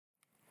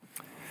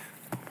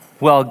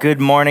Well, good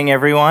morning,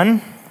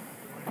 everyone.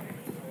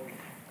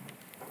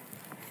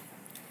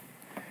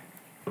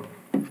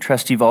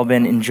 Trust you've all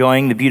been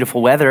enjoying the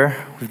beautiful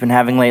weather we've been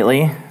having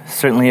lately.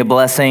 Certainly a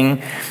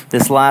blessing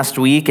this last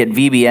week at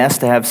VBS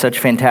to have such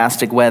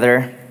fantastic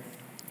weather.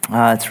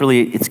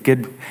 It's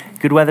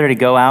good weather to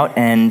go out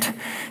and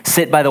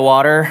sit by the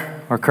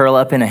water or curl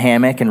up in a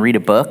hammock and read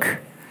a book.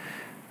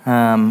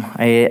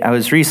 I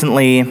was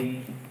recently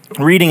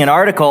reading an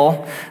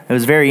article that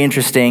was very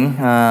interesting.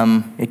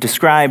 It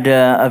described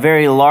a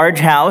very large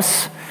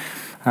house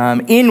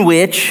in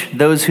which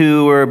those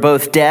who were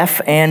both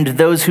deaf and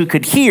those who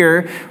could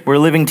hear were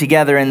living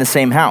together in the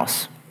same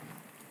house.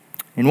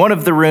 In one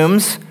of the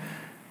rooms,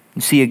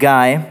 you see a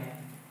guy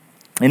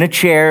in a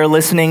chair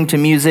listening to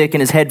music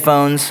in his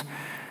headphones,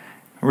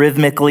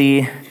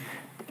 rhythmically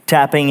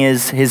tapping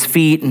his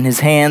feet and his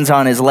hands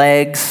on his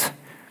legs,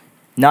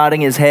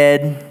 nodding his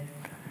head,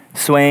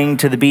 swaying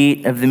to the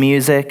beat of the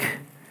music,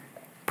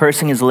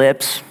 pursing his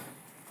lips.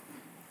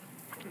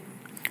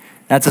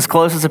 That's as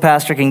close as a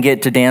pastor can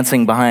get to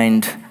dancing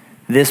behind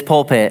this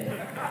pulpit.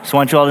 Just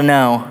want you all to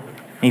know,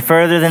 any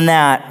further than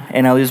that,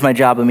 and I lose my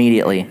job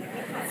immediately.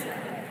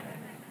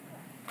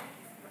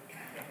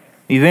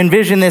 You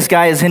envision this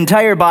guy, his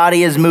entire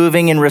body is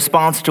moving in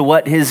response to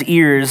what his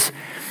ears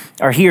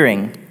are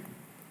hearing.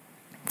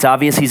 It's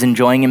obvious he's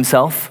enjoying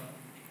himself,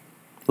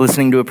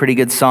 listening to a pretty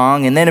good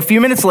song, and then a few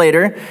minutes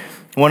later,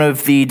 one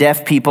of the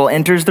deaf people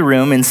enters the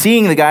room, and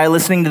seeing the guy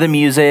listening to the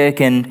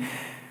music and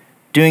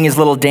doing his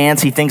little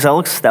dance, he thinks,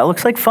 that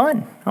looks like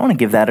fun. I want to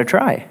give that a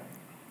try.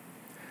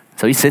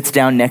 So he sits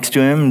down next to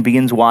him and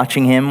begins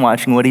watching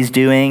what he's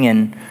doing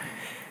and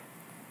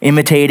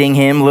imitating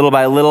him little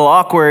by little.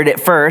 Awkward at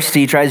first,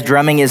 he tries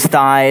drumming his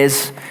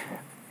thighs,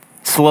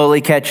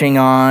 slowly catching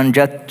on,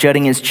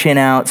 jutting his chin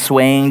out,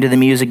 swaying to the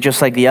music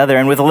just like the other.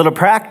 And with a little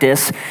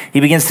practice,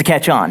 he begins to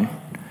catch on.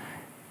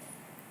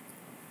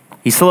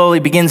 He slowly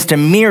begins to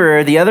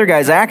mirror the other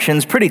guy's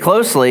actions pretty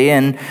closely,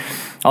 and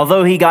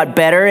although he got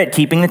better at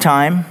keeping the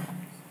time,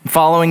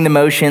 following the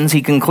motions,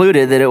 he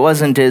concluded that it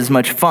wasn't as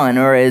much fun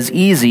or as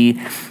easy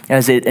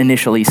as it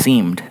initially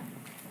seemed.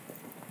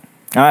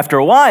 Now, after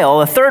a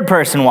while, a third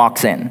person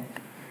walks in, and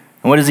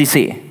what does he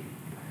see?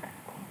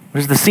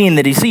 What is the scene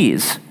that he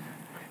sees?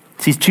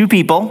 He sees two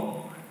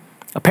people,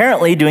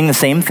 apparently doing the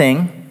same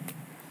thing,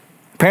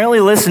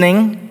 apparently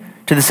listening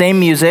to the same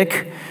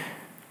music,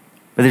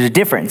 but there's a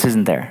difference,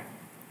 isn't there?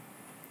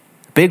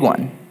 Big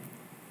one.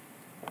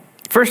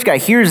 First guy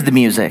hears the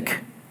music,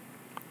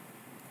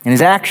 and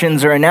his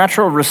actions are a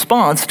natural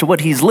response to what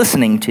he's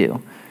listening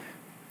to.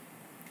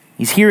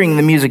 He's hearing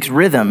the music's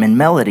rhythm and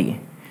melody.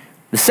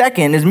 The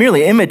second is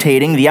merely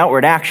imitating the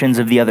outward actions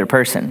of the other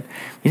person.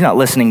 He's not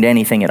listening to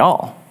anything at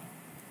all.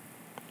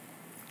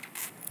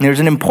 And there's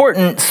an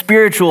important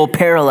spiritual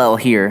parallel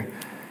here.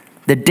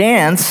 The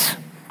dance,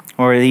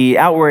 or the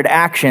outward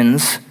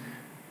actions,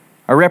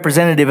 are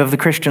representative of the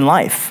Christian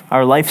life,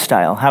 our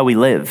lifestyle, how we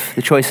live,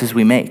 the choices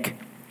we make.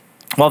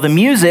 While the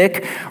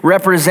music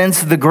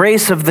represents the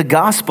grace of the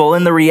gospel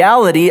and the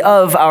reality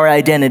of our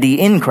identity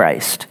in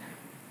Christ.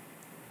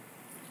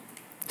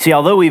 See,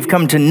 although we've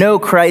come to know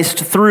Christ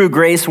through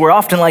grace, we're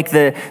often like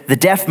the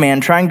deaf man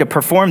trying to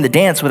perform the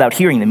dance without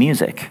hearing the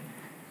music.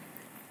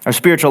 Our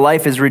spiritual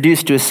life is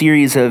reduced to a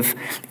series of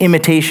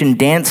imitation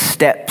dance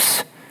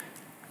steps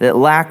that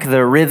lack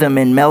the rhythm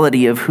and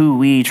melody of who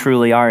we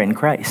truly are in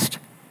Christ.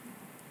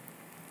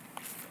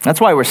 That's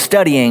why we're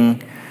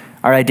studying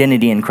our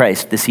identity in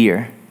Christ this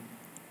year.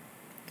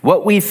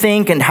 What we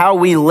think and how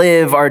we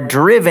live are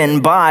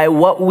driven by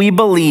what we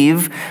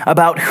believe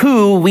about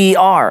who we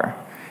are.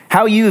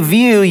 How you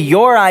view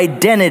your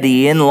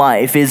identity in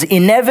life is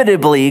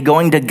inevitably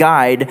going to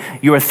guide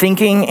your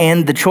thinking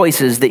and the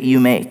choices that you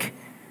make.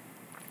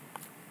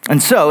 And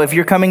so, if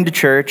you're coming to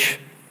church,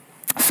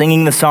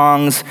 singing the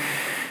songs,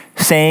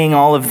 saying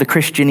all of the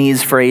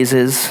Christianese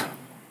phrases,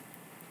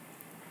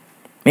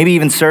 maybe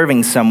even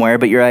serving somewhere,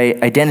 but your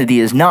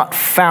identity is not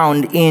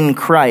found in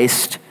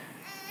Christ,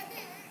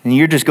 and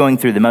you're just going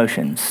through the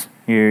motions.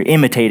 You're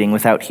imitating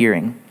without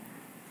hearing.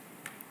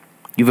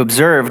 You've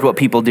observed what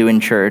people do in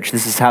church.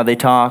 This is how they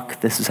talk.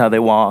 This is how they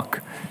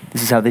walk.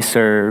 This is how they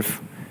serve.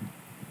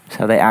 This is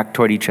how they act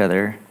toward each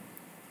other.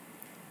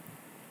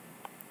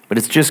 But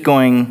it's just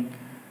going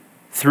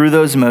through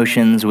those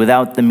motions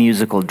without the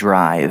musical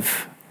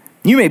drive.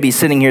 You may be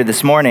sitting here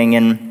this morning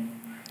and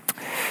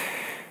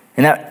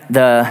that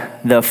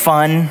the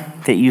fun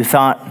that you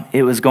thought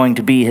it was going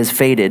to be has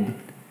faded.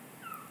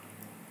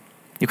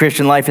 Your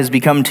Christian life has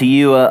become to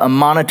you a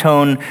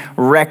monotone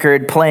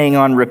record playing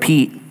on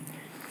repeat.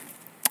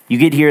 You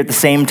get here at the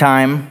same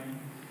time,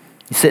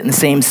 you sit in the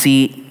same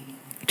seat,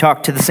 you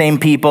talk to the same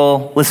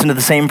people, listen to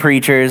the same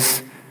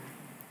preachers,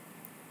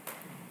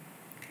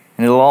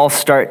 and it'll all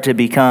start to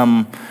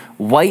become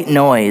white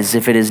noise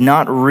if it is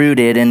not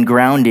rooted and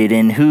grounded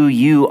in who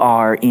you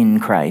are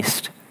in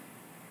Christ.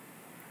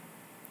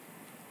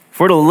 If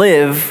we're to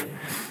live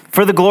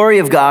for the glory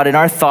of God in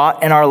our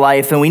thought and our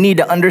life, then we need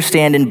to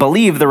understand and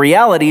believe the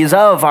realities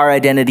of our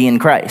identity in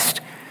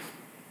Christ.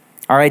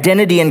 Our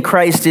identity in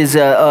Christ is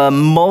a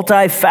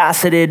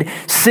multifaceted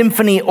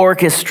symphony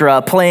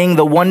orchestra playing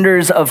the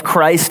wonders of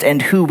Christ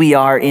and who we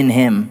are in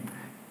him.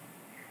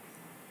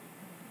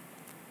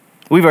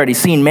 We've already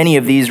seen many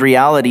of these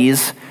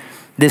realities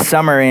this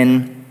summer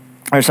in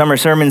our summer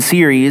sermon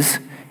series.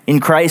 In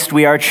Christ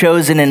we are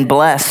chosen and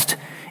blessed.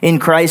 In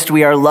Christ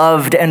we are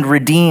loved and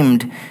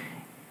redeemed.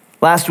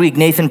 Last week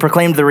Nathan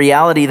proclaimed the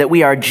reality that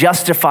we are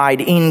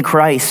justified in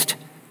Christ.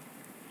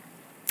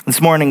 This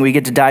morning, we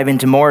get to dive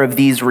into more of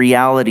these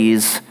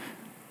realities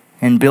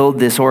and build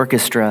this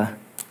orchestra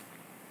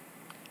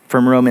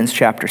from Romans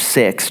chapter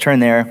 6. Turn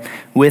there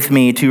with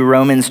me to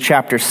Romans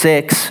chapter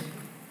 6.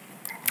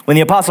 When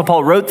the Apostle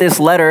Paul wrote this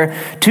letter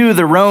to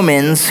the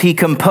Romans, he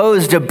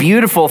composed a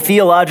beautiful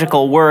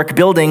theological work,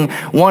 building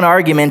one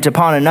argument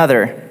upon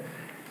another.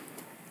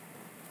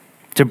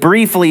 To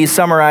briefly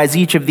summarize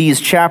each of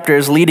these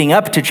chapters leading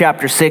up to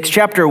chapter 6,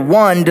 chapter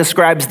 1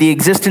 describes the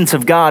existence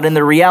of God and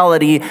the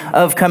reality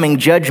of coming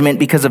judgment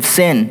because of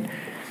sin.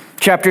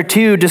 Chapter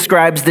 2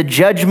 describes the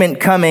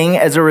judgment coming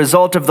as a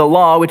result of the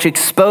law which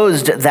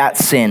exposed that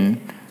sin.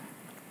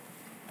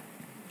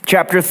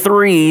 Chapter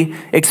 3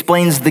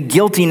 explains the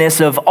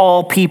guiltiness of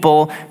all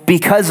people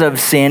because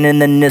of sin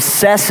and the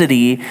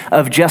necessity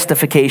of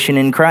justification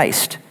in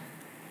Christ.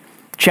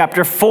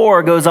 Chapter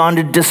 4 goes on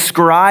to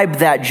describe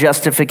that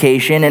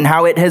justification and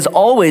how it has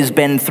always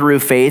been through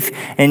faith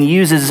and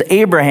uses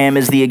Abraham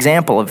as the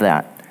example of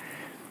that.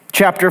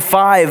 Chapter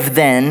 5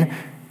 then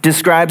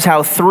describes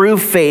how through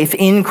faith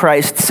in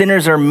Christ,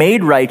 sinners are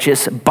made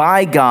righteous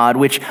by God,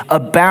 which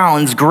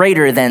abounds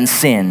greater than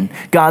sin.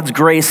 God's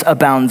grace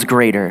abounds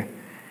greater.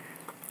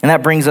 And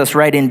that brings us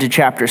right into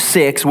chapter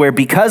 6, where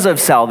because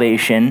of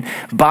salvation,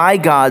 by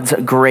God's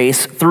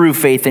grace through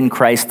faith in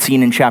Christ,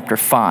 seen in chapter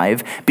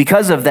 5,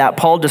 because of that,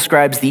 Paul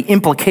describes the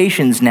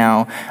implications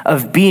now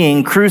of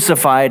being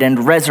crucified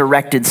and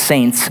resurrected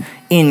saints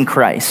in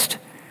Christ.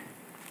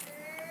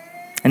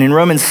 And in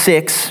Romans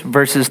 6,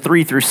 verses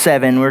 3 through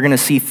 7, we're going to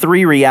see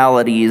three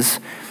realities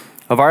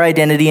of our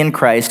identity in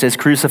Christ as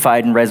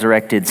crucified and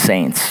resurrected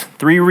saints.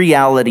 Three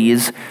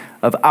realities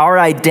of our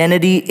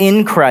identity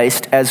in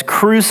Christ as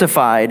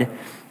crucified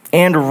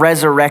and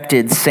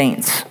resurrected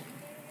saints.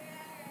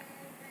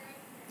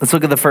 Let's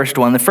look at the first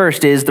one. The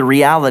first is the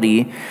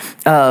reality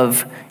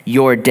of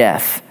your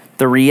death.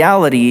 The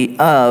reality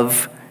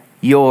of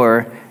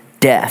your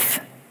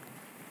death.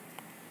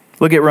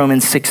 Look at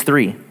Romans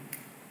 6:3.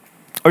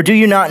 Or do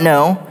you not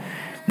know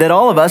that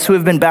all of us who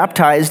have been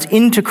baptized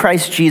into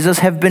Christ Jesus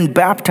have been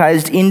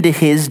baptized into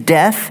his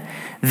death?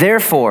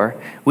 Therefore,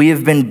 we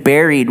have been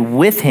buried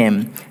with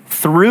him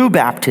through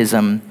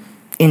baptism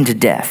into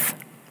death.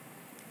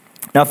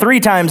 Now, 3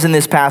 times in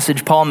this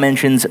passage, Paul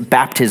mentions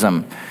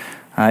baptism.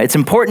 It's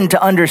important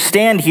to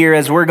understand here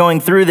as we're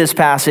going through this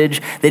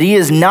passage that he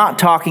is not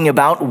talking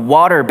about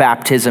water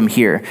baptism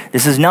here.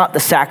 This is not the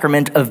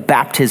sacrament of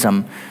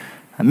baptism.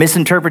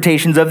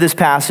 Misinterpretations of this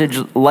passage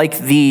like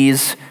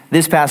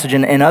this passage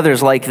and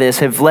others like this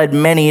have led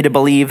many to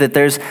believe that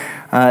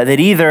that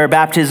either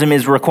baptism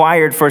is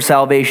required for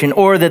salvation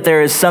or that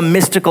there is some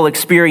mystical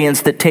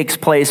experience that takes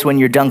place when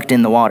you're dunked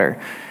in the water.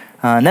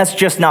 And that's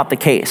just not the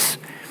case.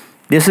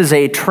 This is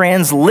a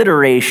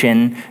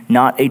transliteration,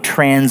 not a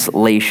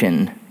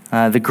translation.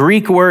 The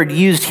Greek word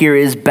used here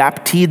is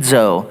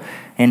baptizo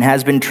and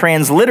has been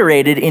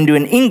transliterated into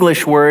an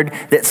English word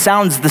that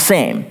sounds the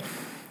same.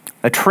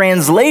 A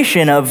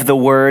translation of the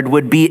word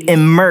would be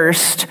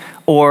immersed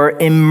or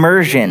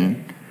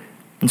immersion.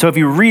 And so if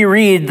you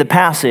reread the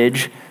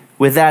passage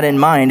with that in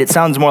mind, it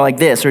sounds more like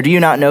this. Or do you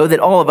not know that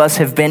all of us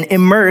have been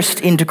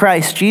immersed into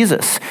Christ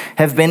Jesus,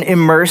 have been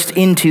immersed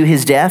into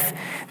his death?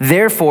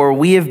 Therefore,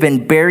 we have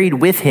been buried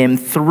with him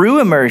through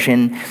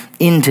immersion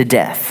into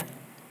death.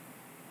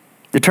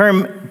 The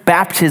term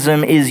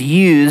baptism is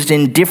used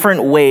in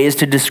different ways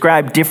to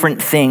describe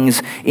different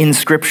things in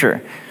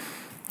Scripture.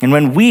 And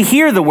when we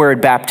hear the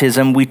word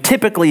baptism, we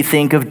typically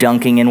think of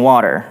dunking in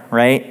water,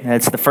 right?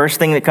 That's the first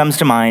thing that comes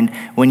to mind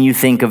when you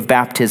think of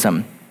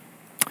baptism,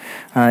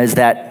 is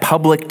that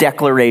public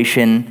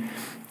declaration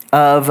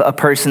of a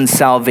person's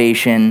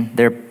salvation,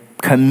 their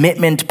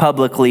commitment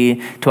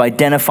publicly to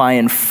identify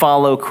and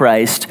follow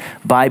Christ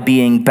by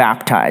being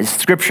baptized.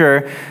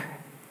 Scripture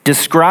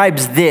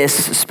describes this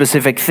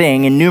specific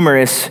thing in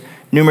numerous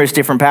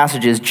different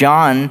passages.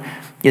 John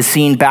is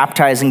seen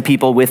baptizing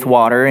people with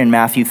water in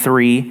Matthew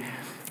 3.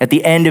 At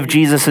the end of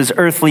Jesus'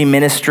 earthly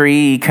ministry,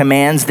 he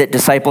commands that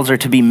disciples are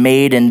to be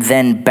made and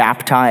then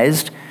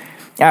baptized.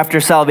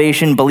 After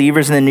salvation,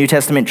 believers in the New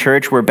Testament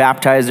church were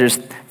baptized. There's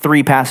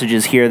 3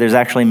 passages here. There's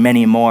actually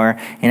many more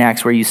in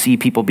Acts where you see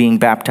people being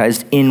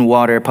baptized in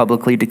water,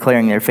 publicly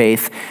declaring their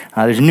faith.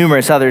 There's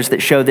numerous others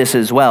that show this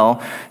as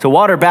well. So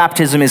water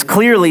baptism is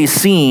clearly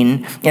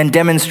seen and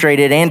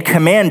demonstrated and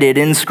commanded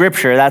in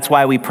Scripture. That's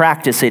why we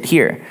practice it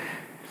here.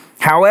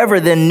 However,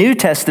 the New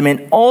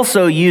Testament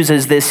also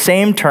uses this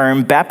same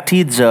term,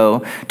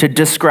 baptizo, to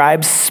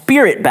describe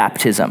spirit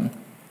baptism.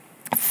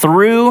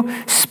 Through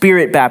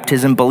spirit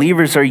baptism,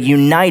 believers are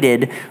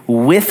united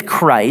with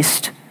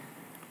Christ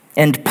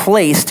and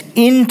placed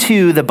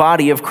into the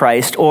body of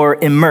Christ, or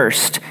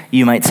immersed,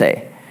 you might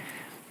say.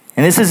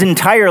 And this is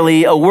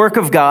entirely a work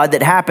of God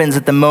that happens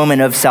at the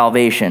moment of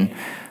salvation.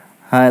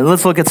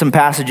 Let's look at some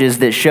passages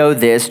that show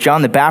this.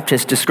 John the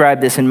Baptist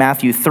described this in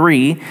Matthew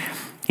 3.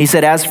 He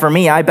said, "As for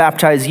me, I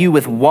baptize you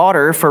with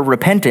water for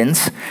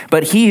repentance,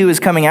 but he who is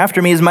coming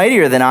after me is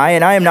mightier than I,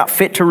 and I am not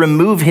fit to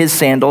remove his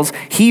sandals.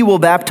 He will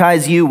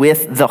baptize you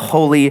with the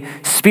Holy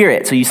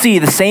Spirit." So you see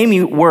the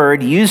same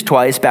word used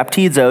twice,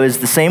 baptizo is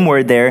the same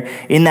word there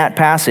in that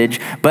passage,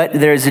 but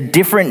there's a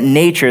different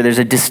nature, there's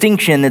a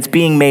distinction that's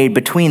being made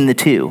between the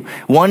two.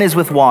 One is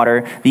with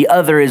water, the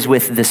other is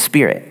with the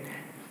Spirit.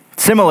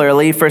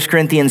 Similarly, 1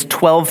 Corinthians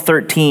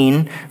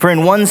 12:13, "For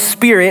in one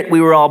Spirit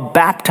we were all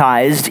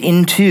baptized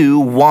into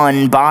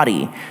one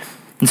body."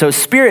 And so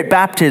Spirit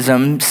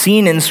baptism,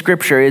 seen in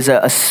Scripture, is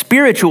a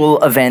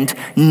spiritual event,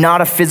 not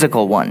a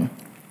physical one.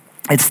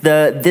 It's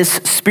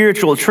this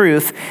spiritual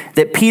truth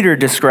that Peter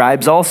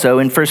describes also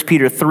in 1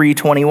 Peter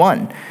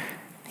 3:21.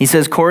 He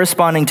says,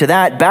 corresponding to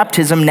that,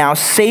 baptism now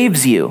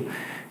saves you.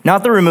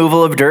 Not the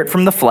removal of dirt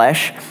from the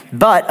flesh,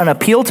 but an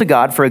appeal to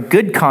God for a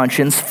good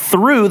conscience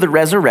through the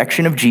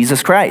resurrection of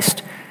Jesus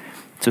Christ.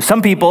 So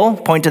some people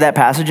point to that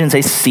passage and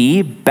say,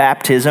 see,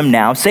 baptism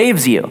now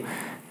saves you.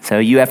 So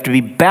you have to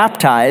be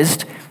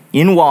baptized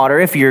in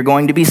water if you're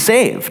going to be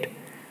saved.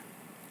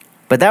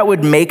 But that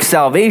would make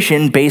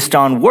salvation based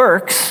on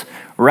works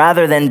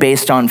rather than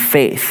based on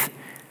faith.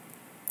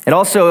 It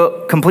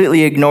also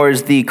completely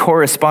ignores the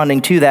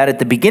corresponding to that at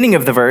the beginning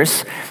of the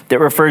verse that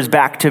refers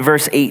back to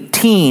verse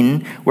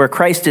 18, where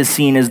Christ is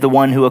seen as the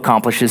one who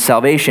accomplishes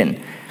salvation.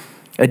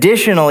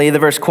 Additionally, the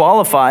verse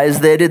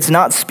qualifies that it's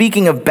not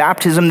speaking of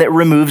baptism that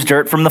removes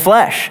dirt from the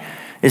flesh.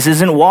 This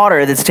isn't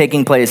water that's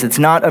taking place. It's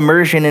not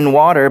immersion in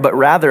water, but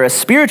rather a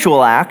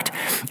spiritual act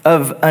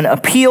of an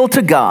appeal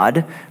to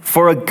God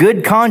for a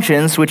good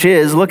conscience, which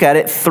is, look at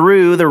it,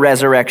 through the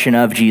resurrection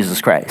of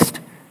Jesus Christ.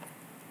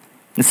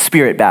 It's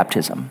Spirit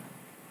baptism.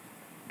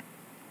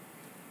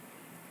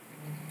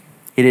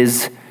 It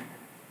is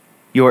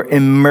your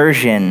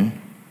immersion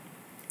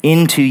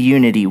into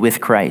unity with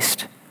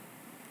Christ.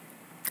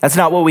 That's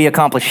not what we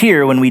accomplish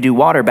here when we do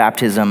water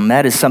baptism.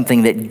 That is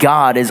something that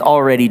God has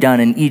already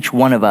done in each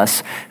one of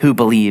us who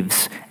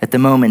believes at the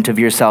moment of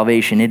your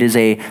salvation. It is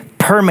a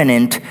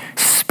permanent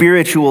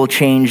spiritual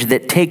change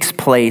that takes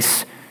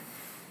place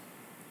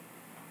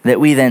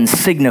that we then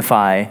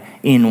signify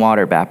in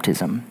water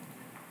baptism.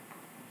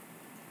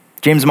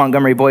 James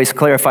Montgomery Boyce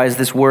clarifies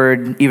this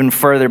word even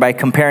further by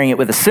comparing it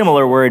with a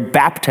similar word,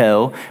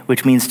 bapto,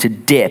 which means to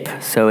dip,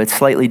 so it's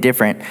slightly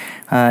different.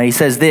 He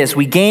says this,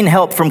 we gain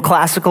help from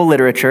classical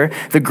literature.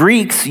 The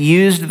Greeks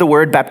used the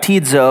word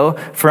baptizo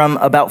from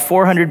about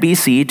 400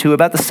 BC to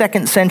about the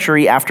 2nd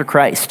century after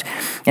Christ.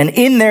 And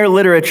in their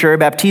literature,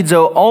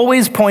 baptizo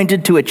always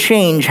pointed to a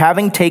change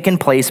having taken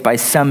place by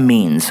some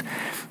means.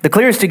 The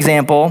clearest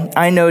example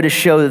I know to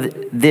show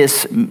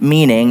this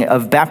meaning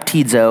of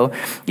baptizo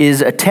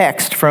is a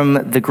text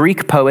from the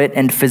Greek poet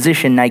and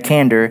physician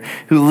Nicander,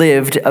 who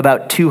lived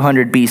about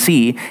 200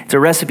 BC. It's a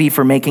recipe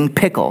for making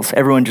pickles.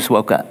 Everyone just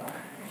woke up.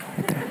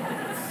 Right there.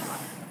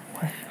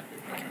 What?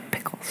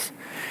 Pickles.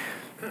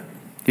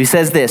 He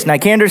says this,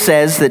 Nicander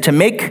says that to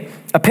make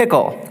a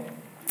pickle,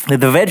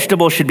 that the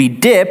vegetable should be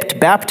dipped,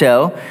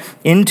 bapto,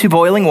 into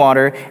boiling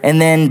water, and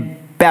then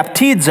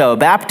baptizo,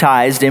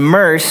 baptized,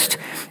 immersed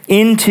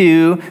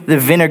into the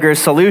vinegar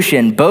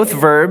solution. Both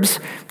verbs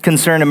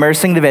concern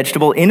immersing the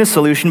vegetable in a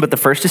solution, but the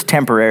first is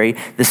temporary.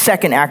 The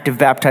second act of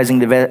baptizing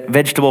the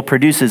vegetable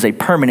produces a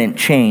permanent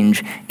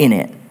change in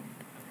it.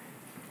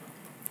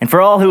 And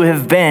for all who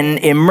have been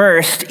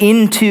immersed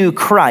into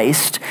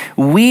Christ,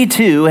 we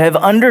too have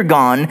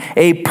undergone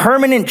a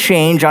permanent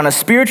change on a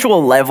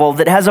spiritual level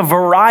that has a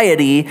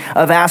variety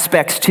of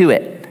aspects to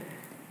it.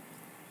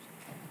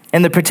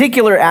 And the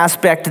particular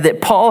aspect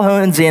that Paul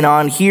hones in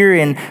on here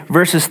in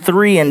verses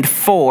 3 and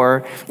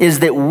 4 is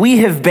that we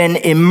have been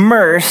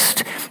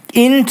immersed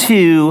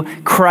into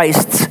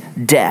Christ's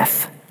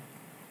death.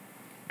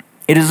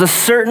 It is a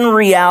certain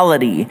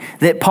reality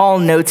that Paul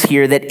notes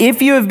here that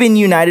if you have been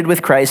united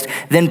with Christ,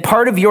 then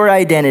part of your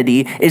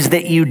identity is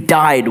that you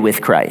died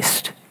with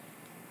Christ.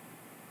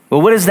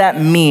 Well, what does that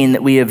mean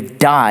that we have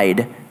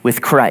died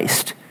with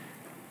Christ?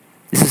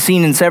 This is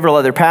seen in several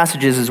other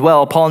passages as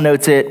well. Paul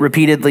notes it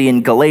repeatedly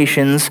in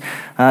Galatians,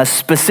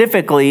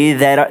 specifically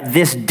that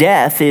this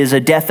death is a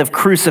death of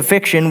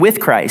crucifixion with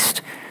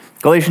Christ.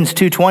 Galatians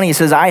 2:20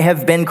 says, I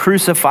have been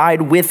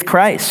crucified with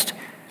Christ.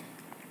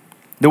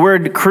 The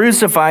word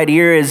crucified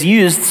here is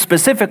used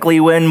specifically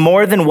when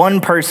more than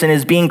one person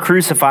is being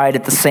crucified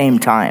at the same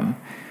time.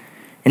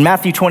 In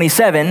Matthew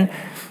 27,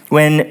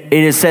 when it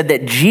is said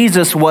that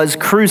Jesus was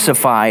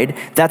crucified,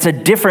 that's a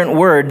different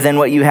word than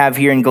what you have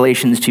here in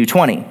Galatians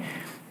 2:20.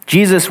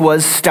 Jesus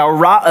was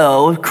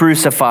staurao,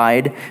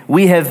 crucified.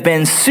 We have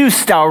been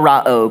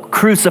sustaurao,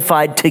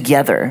 crucified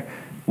together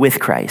with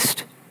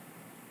Christ.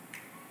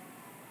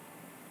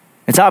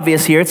 It's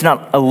obvious here, it's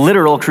not a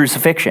literal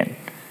crucifixion,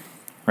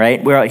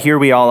 right? Here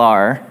we all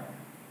are.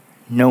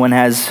 No one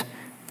has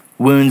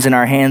wounds in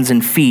our hands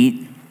and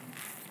feet.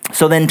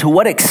 So then, to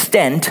what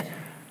extent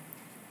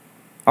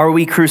are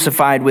we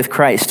crucified with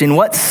Christ? In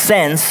what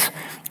sense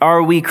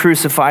are we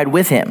crucified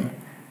with him?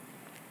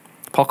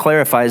 Paul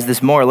clarifies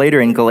this more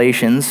later in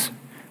Galatians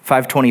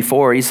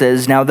 5:24. He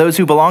says, "Now those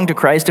who belong to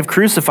Christ have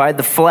crucified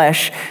the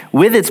flesh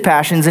with its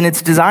passions and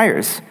its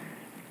desires."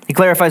 He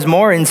clarifies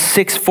more in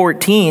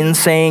 6:14,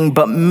 saying,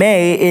 "But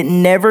may it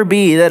never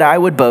be that I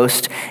would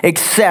boast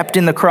except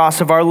in the cross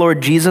of our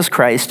Lord Jesus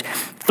Christ,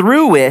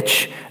 through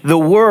which the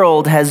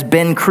world has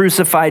been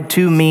crucified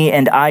to me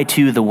and I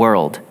to the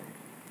world."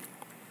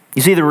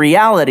 You see, the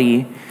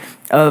reality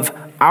of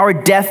our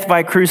death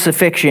by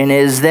crucifixion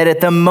is that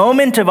at the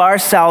moment of our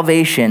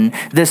salvation,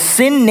 the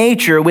sin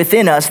nature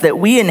within us that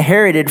we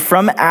inherited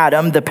from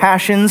Adam, the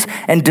passions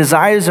and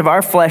desires of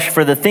our flesh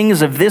for the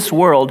things of this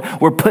world,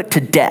 were put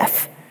to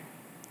death.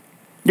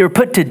 They were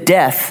put to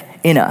death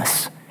in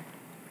us.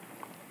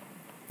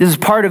 This is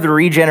part of the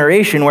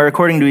regeneration where,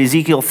 according to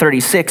Ezekiel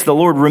 36, the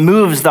Lord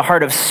removes the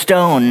heart of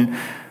stone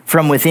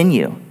from within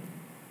you.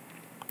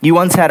 You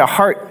once had a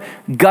heart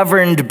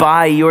governed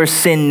by your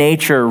sin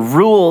nature,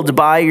 ruled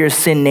by your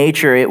sin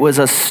nature. It was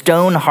a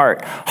stone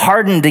heart,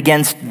 hardened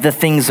against the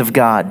things of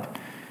God,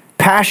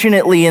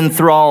 passionately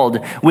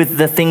enthralled with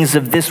the things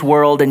of this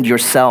world and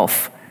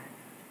yourself.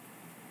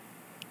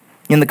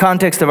 In the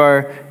context of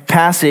our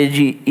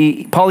passage,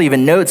 Paul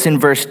even notes in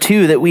verse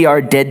 2 that we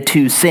are dead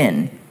to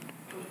sin.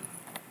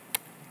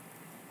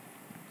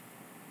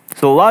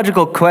 So the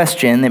logical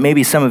question that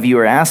maybe some of you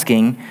are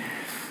asking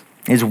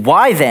is,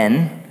 why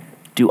then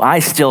do I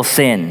still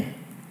sin?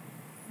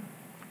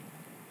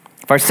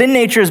 If our sin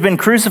nature has been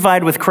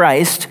crucified with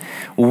Christ,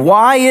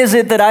 why is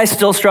it that I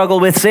still struggle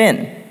with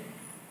sin?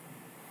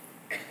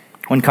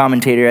 One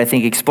commentator, I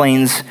think,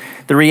 explains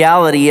the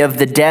reality of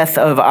the death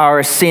of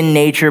our sin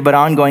nature but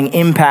ongoing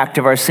impact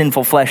of our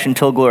sinful flesh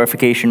until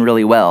glorification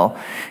really well.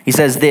 He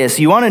says this: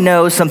 you want to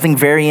know something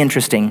very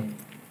interesting?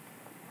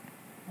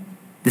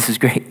 This is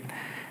great.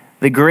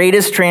 The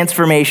greatest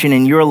transformation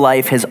in your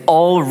life has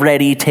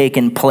already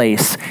taken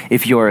place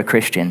if you're a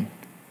Christian.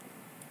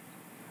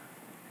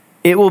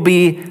 It will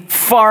be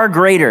far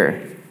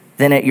greater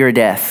than at your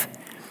death.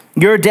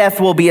 Your death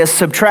will be a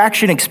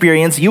subtraction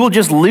experience. You will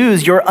just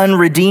lose your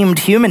unredeemed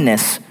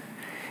humanness.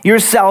 Your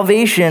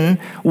salvation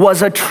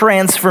was a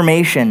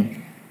transformation.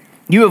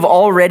 You have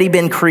already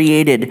been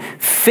created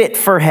fit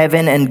for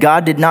heaven, and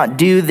God did not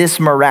do this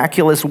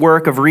miraculous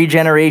work of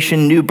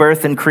regeneration, new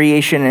birth, and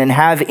creation and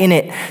have in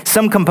it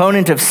some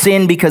component of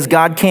sin because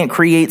God can't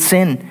create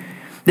sin.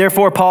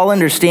 Therefore, Paul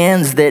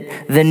understands that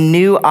the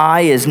new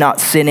I is not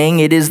sinning.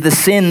 It is the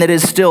sin that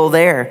is still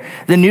there.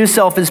 The new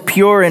self is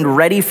pure and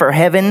ready for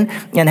heaven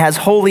and has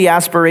holy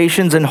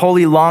aspirations and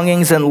holy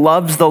longings and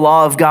loves the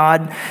law of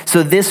God.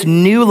 So this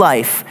new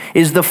life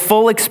is the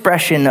full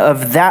expression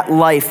of that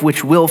life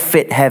which will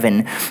fit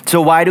heaven.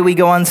 So why do we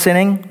go on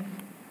sinning?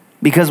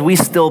 Because we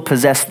still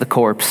possess the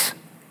corpse.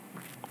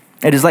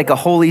 It is like a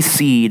holy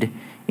seed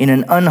in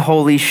an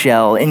unholy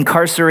shell,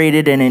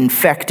 incarcerated and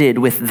infected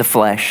with the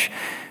flesh.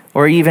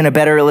 Or even a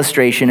better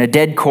illustration, a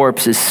dead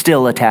corpse is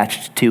still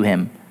attached to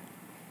him.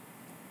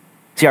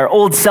 See, our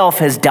old self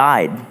has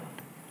died.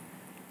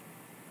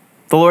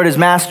 The Lord has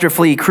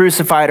masterfully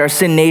crucified our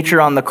sin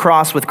nature on the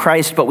cross with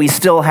Christ, but we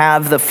still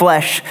have the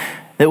flesh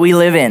that we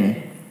live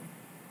in.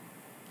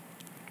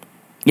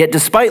 Yet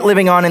despite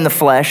living on in the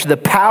flesh, the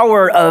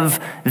power of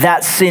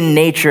that sin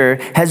nature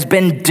has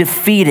been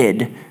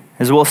defeated,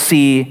 as we'll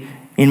see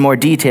in more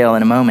detail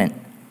in a moment.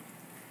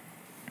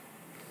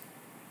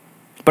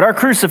 But our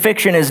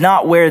crucifixion is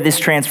not where this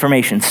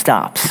transformation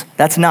stops.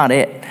 That's not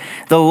it.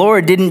 The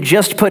Lord didn't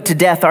just put to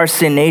death our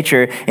sin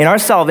nature. In our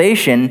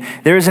salvation,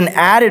 there is an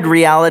added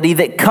reality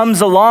that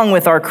comes along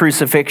with our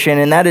crucifixion,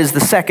 and that is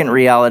the second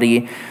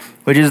reality,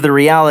 which is the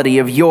reality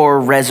of your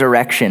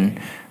resurrection.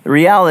 The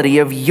reality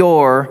of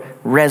your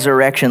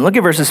resurrection. Look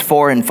at verses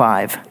 4 and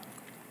 5.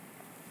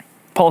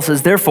 Paul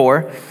says,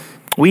 "Therefore,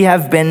 we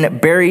have been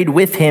buried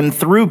with him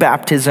through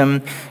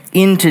baptism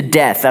into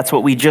death." That's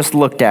what we just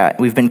looked at.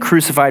 We've been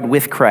crucified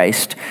with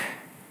Christ.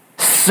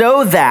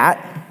 So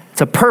that, it's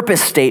a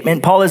purpose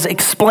statement. Paul is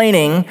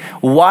explaining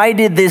why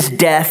did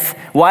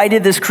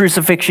this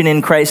crucifixion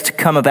in Christ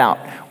come about?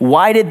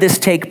 Why did this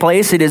take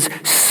place? It is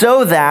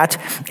so that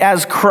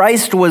as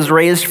Christ was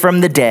raised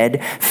from the dead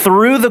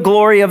through the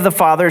glory of the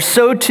Father,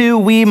 so too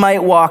we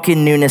might walk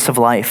in newness of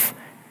life.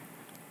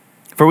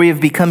 For we have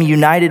become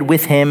united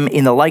with him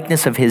in the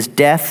likeness of his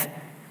death.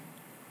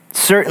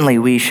 Certainly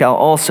we shall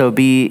also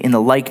be in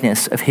the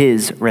likeness of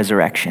his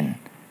resurrection.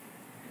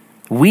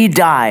 We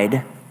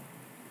died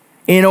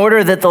in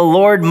order that the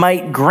Lord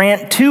might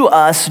grant to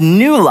us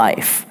new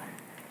life.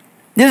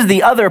 This is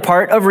the other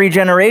part of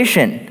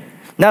regeneration.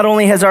 Not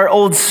only has our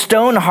old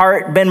stone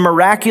heart been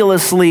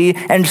miraculously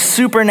and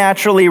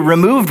supernaturally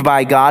removed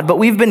by God, but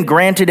we've been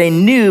granted a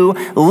new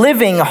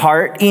living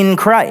heart in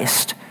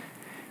Christ.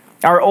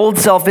 Our old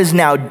self is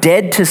now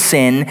dead to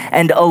sin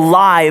and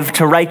alive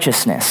to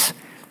righteousness.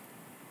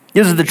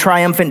 This is the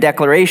triumphant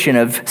declaration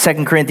of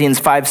 2 Corinthians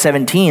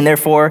 5:17.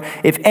 Therefore,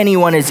 if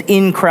anyone is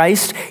in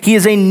Christ, he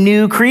is a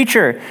new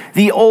creature.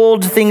 The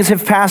old things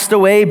have passed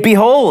away.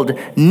 Behold,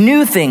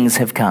 new things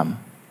have come.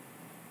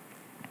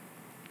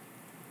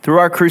 Through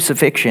our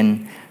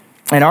crucifixion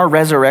and our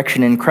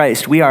resurrection in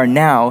Christ, we are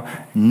now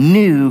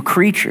new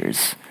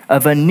creatures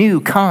of a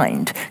new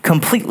kind,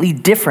 completely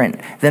different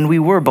than we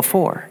were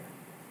before.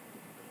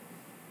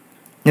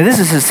 Now, this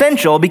is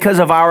essential because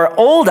of our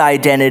old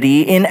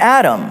identity in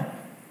Adam.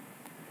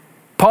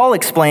 Paul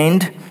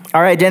explained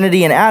our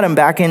identity in Adam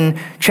back in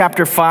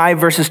chapter 5,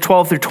 verses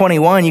 12 through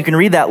 21. You can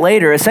read that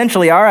later.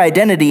 Essentially, our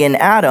identity in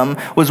Adam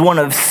was one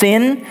of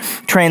sin,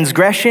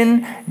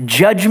 transgression,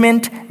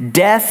 judgment,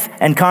 death,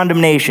 and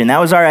condemnation. That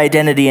was our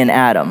identity in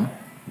Adam.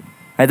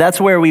 Right, that's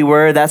where we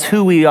were. That's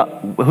who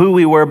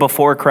we were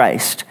before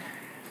Christ.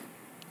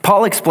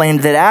 Paul explained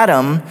that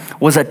Adam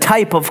was a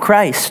type of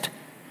Christ.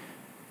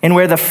 And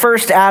where the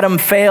first Adam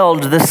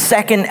failed, the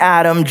second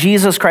Adam,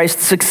 Jesus Christ,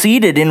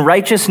 succeeded in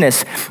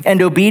righteousness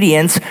and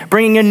obedience,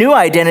 bringing a new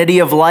identity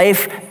of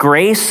life,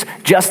 grace,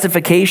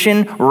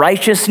 justification,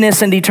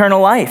 righteousness, and eternal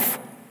life.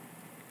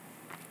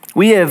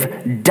 We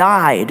have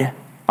died.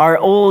 Our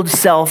old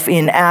self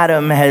in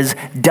Adam has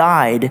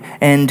died,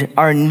 and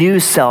our new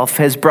self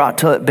has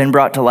been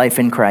brought to life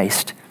in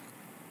Christ.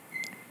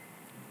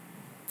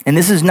 And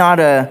this is not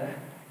a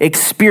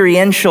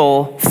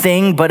experiential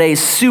thing, but a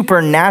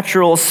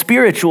supernatural,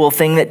 spiritual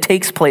thing that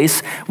takes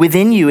place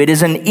within you. It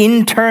is an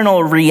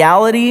internal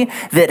reality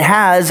that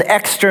has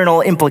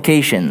external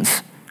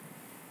implications.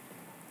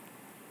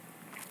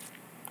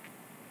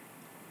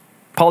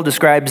 Paul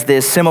describes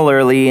this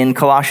similarly in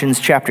Colossians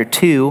chapter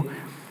 2,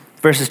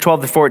 verses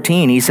 12 to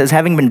 14. He says,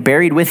 having been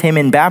buried with him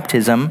in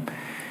baptism,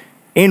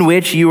 in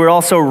which you were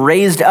also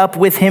raised up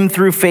with him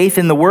through faith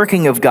in the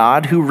working of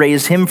God, who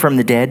raised him from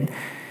the dead.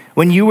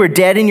 When you were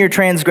dead in your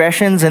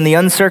transgressions and the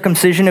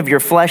uncircumcision of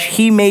your flesh,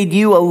 he made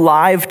you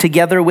alive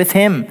together with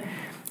him,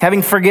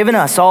 having forgiven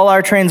us all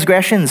our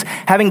transgressions,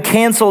 having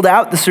canceled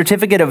out the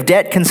certificate of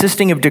debt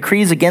consisting of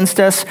decrees against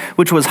us,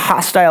 which was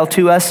hostile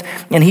to us,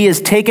 and he has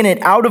taken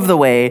it out of the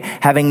way,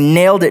 having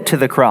nailed it to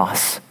the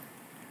cross.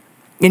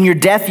 In your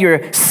death,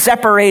 you're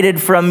separated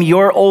from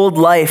your old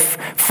life,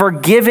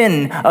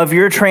 forgiven of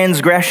your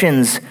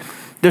transgressions.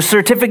 The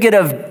certificate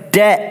of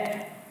debt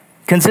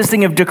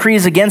consisting of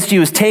decrees against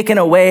you is taken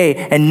away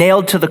and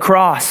nailed to the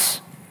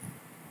cross.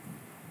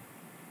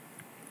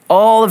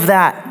 All of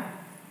that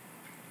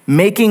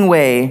making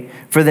way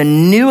for the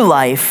new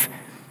life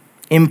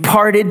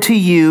imparted to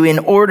you in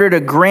order to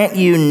grant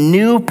you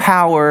new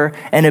power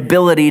and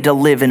ability to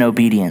live in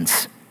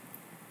obedience.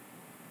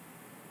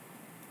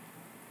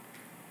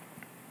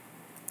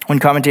 One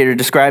commentator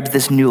describes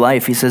this new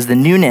life. He says, the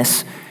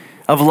newness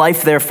of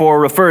life, therefore,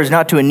 refers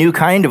not to a new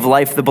kind of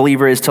life the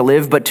believer is to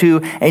live, but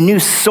to a new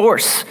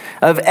source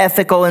of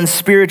ethical and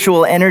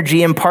spiritual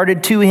energy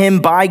imparted to him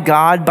by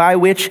God, by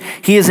which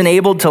he is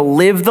enabled to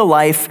live the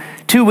life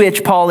to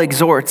which Paul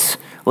exhorts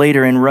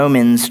later in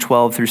Romans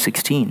 12 through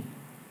 16.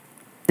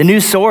 The new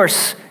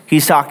source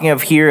he's talking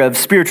of here of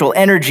spiritual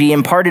energy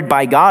imparted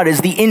by God is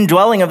the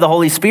indwelling of the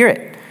Holy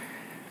Spirit.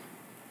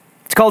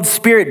 It's called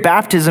spirit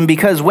baptism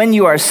because when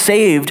you are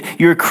saved,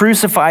 you're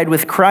crucified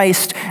with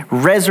Christ,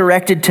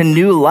 resurrected to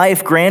new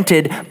life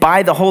granted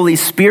by the Holy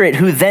Spirit,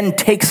 who then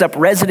takes up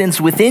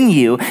residence within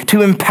you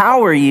to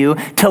empower you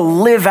to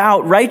live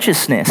out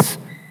righteousness.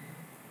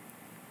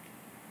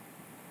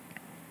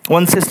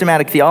 One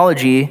systematic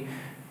theology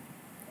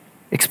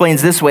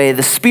explains this way: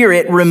 the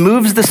Spirit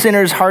removes the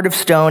sinner's heart of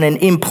stone and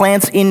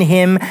implants in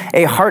him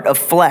a heart of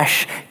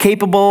flesh,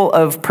 capable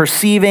of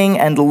perceiving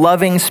and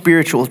loving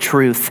spiritual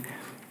truth.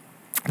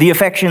 The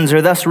affections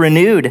are thus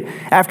renewed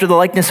after the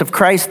likeness of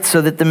Christ,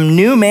 so that the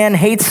new man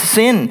hates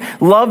sin,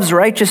 loves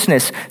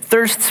righteousness,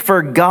 thirsts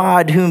for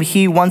God, whom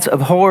he once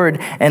abhorred,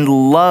 and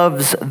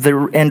loves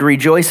and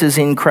rejoices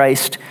in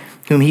Christ,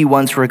 whom he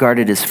once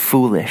regarded as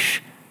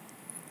foolish.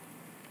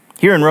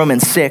 Here in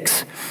Romans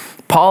 6,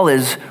 Paul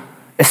is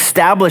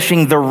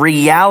establishing the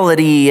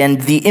reality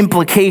and the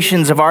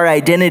implications of our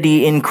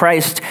identity in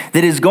Christ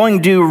that is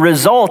going to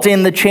result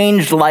in the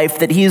changed life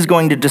that he's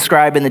going to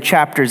describe in the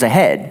chapters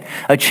ahead.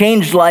 A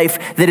changed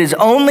life that is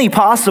only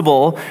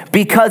possible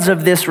because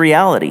of this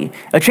reality.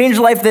 A changed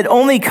life that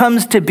only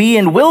comes to be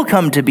and will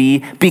come to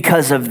be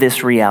because of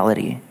this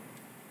reality.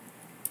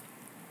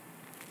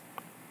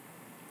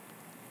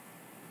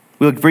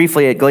 We looked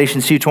briefly at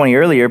Galatians 2:20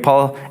 earlier.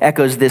 Paul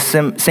echoes this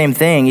same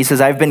thing. He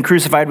says, I've been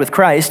crucified with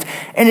Christ,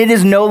 and it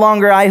is no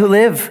longer I who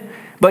live,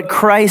 but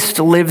Christ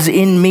lives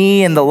in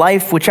me, and the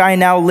life which I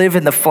now live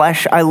in the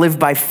flesh, I live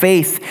by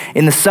faith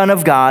in the Son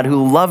of God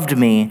who loved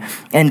me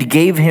and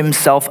gave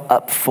himself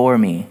up for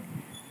me.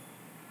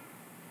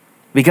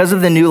 Because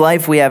of the new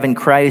life we have in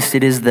Christ,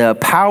 it is the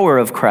power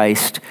of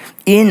Christ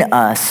in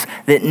us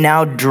that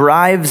now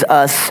drives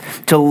us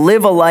to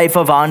live a life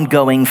of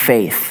ongoing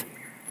faith.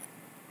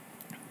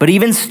 But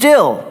even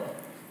still,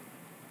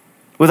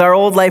 with our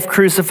old life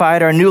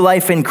crucified, our new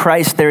life in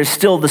Christ, there is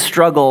still the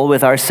struggle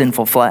with our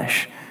sinful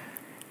flesh.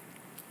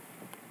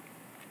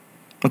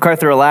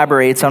 MacArthur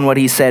elaborates on what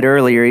he said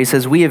earlier. He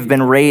says, "We have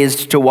been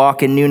raised to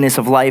walk in newness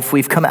of life.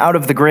 We've come out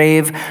of the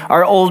grave.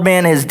 Our old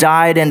man has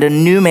died and a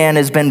new man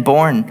has been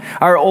born.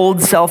 Our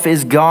old self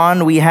is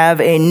gone. We have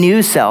a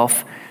new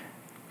self.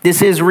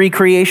 This is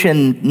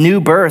recreation,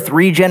 new birth,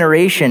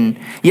 regeneration.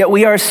 Yet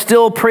we are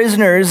still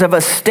prisoners of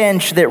a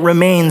stench that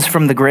remains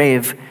from the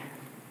grave.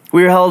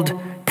 We are held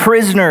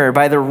prisoner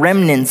by the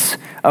remnants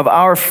of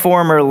our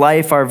former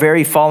life. Our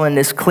very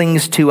fallenness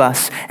clings to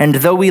us, and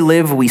though we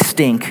live, we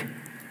stink.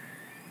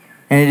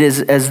 And it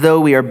is as though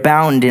we are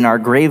bound in our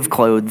grave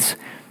clothes.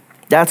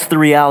 That's the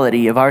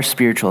reality of our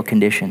spiritual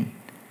condition.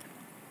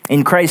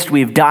 In Christ,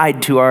 we've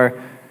died to our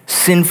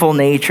sinful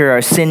nature,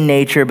 our sin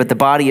nature, but the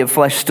body of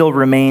flesh still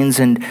remains.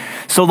 And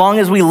so long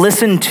as we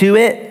listen to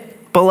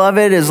it,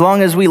 beloved, as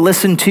long as we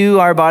listen to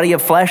our body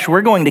of flesh,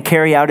 we're going to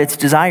carry out its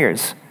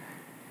desires.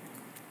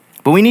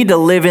 But we need to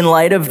live in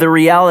light of the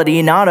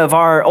reality, not of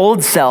our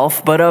old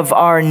self, but of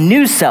our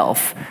new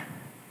self.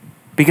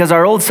 Because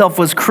our old self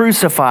was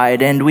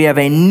crucified and we have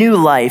a new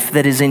life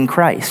that is in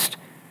Christ.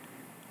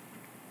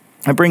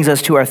 That brings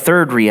us to our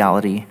third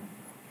reality.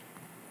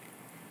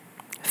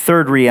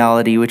 Third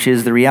reality, which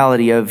is the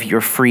reality of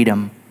your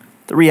freedom.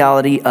 The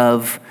reality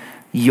of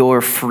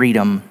your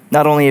freedom.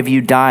 Not only have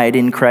you died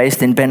in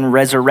Christ and been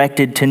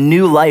resurrected to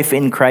new life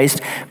in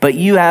Christ, but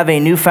you have a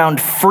newfound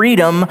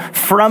freedom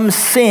from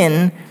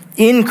sin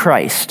in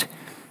Christ.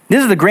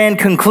 This is the grand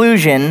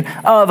conclusion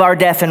of our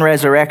death and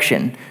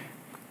resurrection.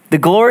 The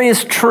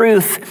glorious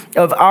truth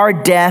of our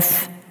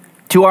death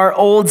to our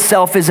old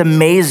self is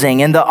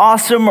amazing, and the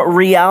awesome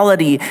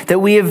reality that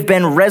we have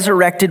been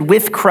resurrected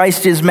with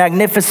Christ is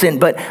magnificent,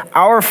 but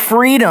our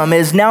freedom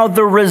is now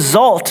the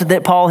result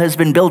that Paul has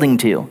been building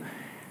to.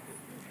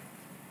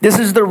 This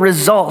is the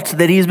result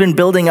that he's been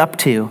building up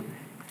to.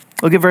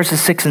 Look at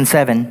verses 6 and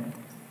 7.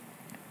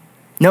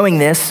 Knowing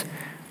this,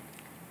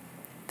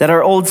 that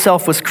our old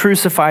self was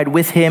crucified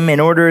with him in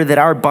order that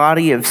our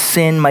body of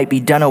sin might be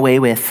done away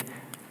with,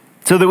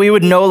 so that we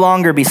would no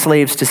longer be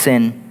slaves to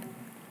sin.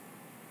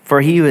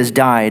 For he who has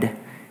died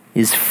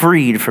is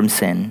freed from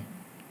sin.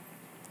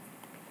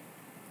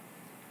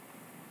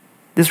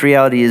 This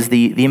reality is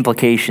the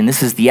implication.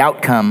 This is the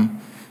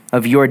outcome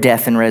of your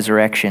death and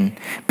resurrection.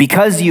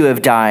 Because you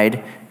have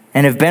died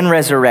and have been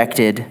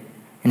resurrected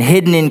and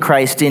hidden in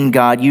Christ in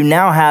God, you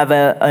now have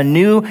a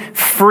new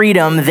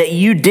freedom that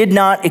you did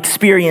not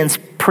experience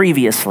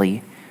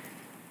previously.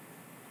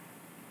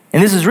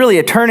 And this is really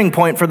a turning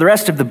point for the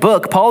rest of the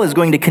book. Paul is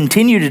going to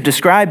continue to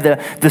describe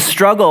the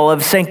struggle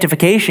of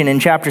sanctification in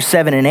chapters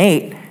 7 and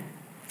 8.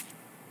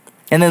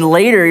 And then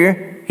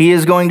later, he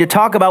is going to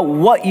talk about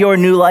what your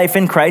new life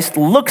in Christ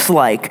looks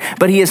like.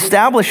 But he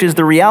establishes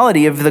the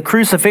reality of the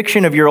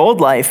crucifixion of your old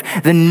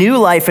life, the new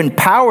life and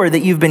power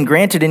that you've been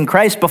granted in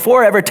Christ,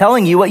 before ever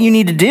telling you what you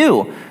need to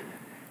do.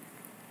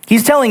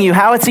 He's telling you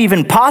how it's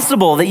even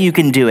possible that you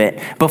can do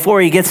it before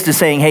he gets to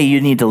saying, hey,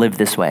 you need to live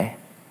this way.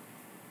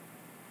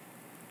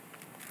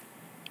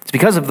 It's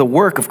because of the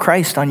work of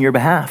Christ on your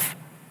behalf.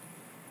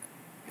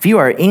 If you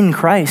are in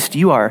Christ,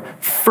 you are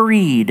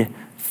freed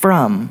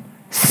from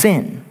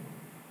sin.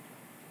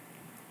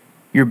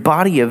 Your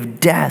body of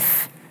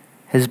death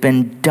has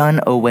been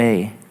done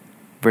away,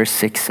 verse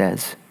 6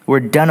 says.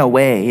 We're done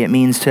away. It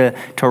means to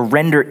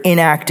render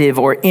inactive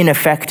or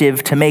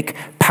ineffective, to make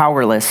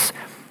powerless.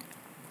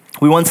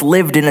 We once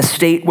lived in a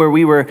state where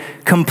we were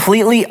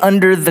completely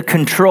under the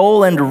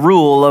control and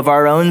rule of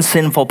our own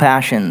sinful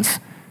passions.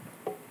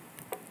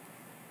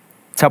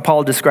 That's how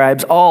Paul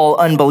describes all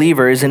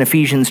unbelievers in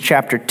Ephesians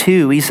chapter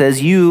 2. He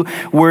says, you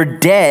were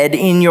dead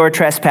in your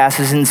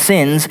trespasses and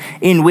sins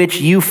in which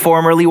you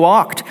formerly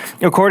walked,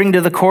 according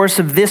to the course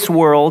of this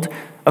world,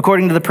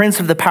 according to the prince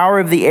of the power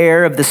of the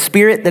air, of the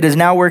spirit that is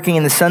now working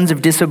in the sons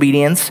of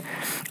disobedience.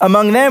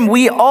 Among them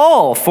we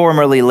all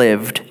formerly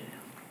lived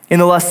in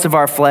the lusts of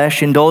our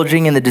flesh,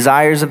 indulging in the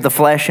desires of the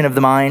flesh and of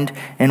the mind,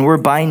 and were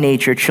by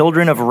nature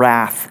children of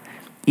wrath,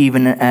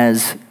 even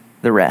as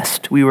the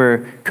rest. We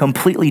were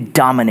completely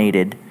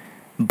dominated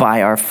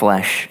by our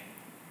flesh.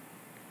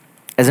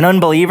 As an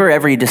unbeliever,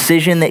 every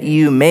decision that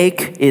you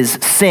make is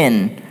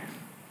sin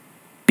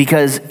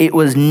because it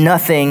was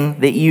nothing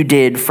that you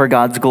did for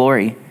God's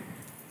glory.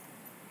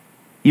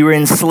 You were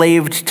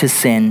enslaved to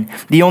sin.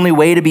 The only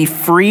way to be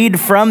freed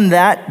from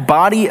that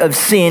body of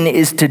sin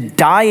is to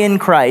die in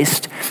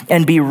Christ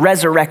and be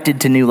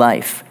resurrected to new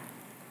life.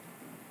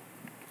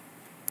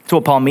 That's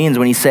what Paul means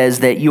when he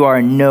says that you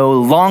are no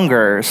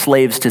longer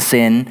slaves to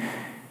sin.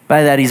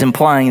 By that, he's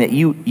implying that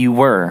you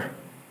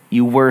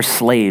were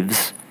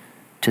slaves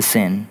to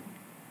sin.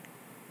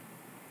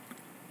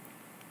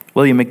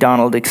 William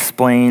MacDonald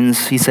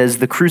explains, he says,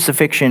 the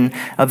crucifixion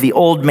of the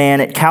old man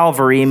at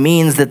Calvary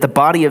means that the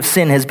body of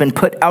sin has been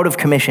put out of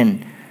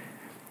commission.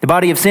 The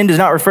body of sin does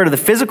not refer to the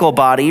physical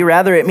body.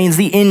 Rather, it means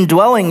the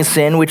indwelling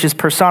sin, which is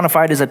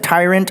personified as a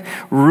tyrant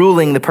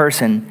ruling the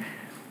person.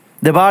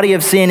 The body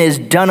of sin is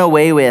done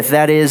away with,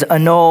 that is,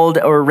 annulled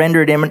or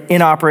rendered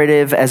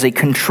inoperative as a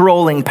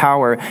controlling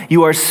power.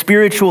 You are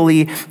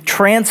spiritually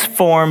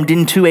transformed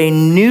into a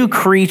new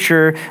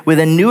creature with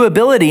a new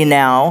ability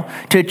now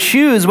to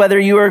choose whether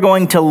you are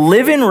going to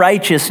live in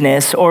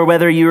righteousness or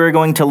whether you are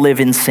going to live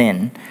in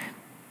sin.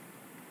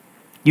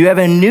 You have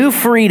a new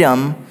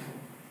freedom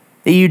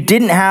that you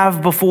didn't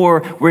have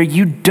before, where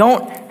you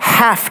don't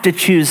have to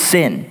choose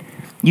sin.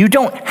 You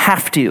don't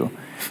have to.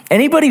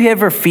 Anybody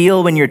ever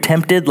feel when you're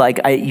tempted like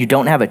you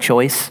don't have a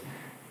choice?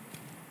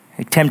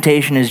 Like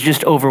temptation is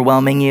just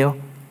overwhelming you?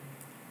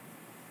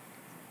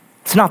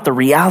 It's not the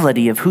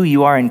reality of who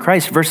you are in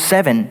Christ. Verse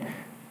 7,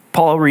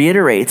 Paul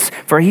reiterates,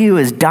 "For he who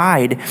has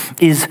died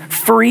is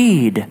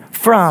freed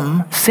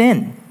from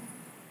sin."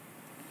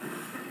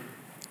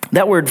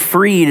 That word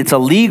freed, it's a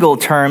legal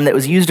term that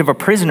was used of a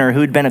prisoner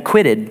who had been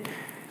acquitted.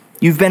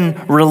 You've been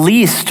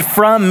released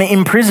from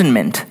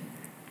imprisonment.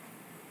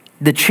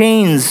 The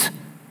chains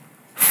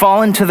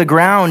fallen to the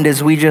ground,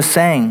 as we just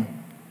sang.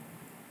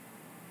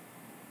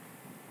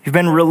 You've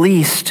been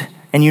released,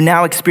 and you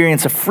now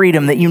experience a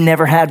freedom that you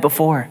never had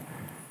before.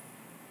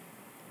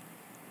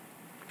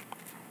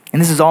 And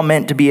this is all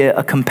meant to be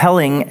a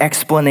compelling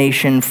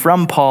explanation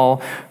from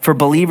Paul for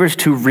believers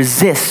to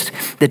resist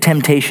the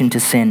temptation to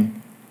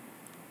sin.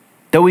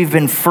 Though we've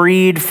been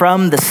freed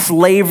from the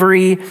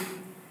slavery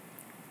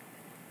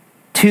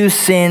to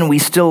sin, we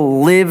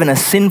still live in a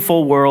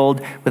sinful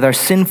world with our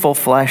sinful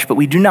flesh, but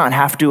we do not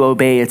have to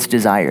obey its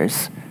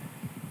desires.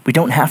 We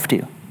don't have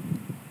to.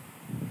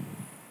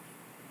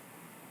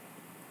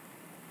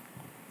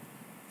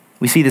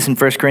 We see this in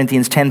 1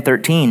 Corinthians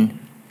 10:13.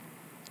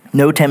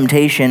 "No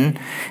temptation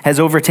has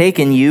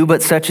overtaken you,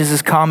 but such as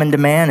is common to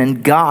man,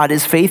 and God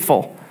is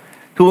faithful,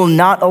 who will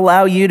not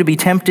allow you to be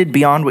tempted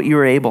beyond what you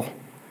are able.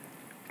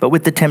 But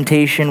with the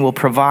temptation will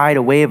provide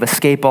a way of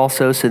escape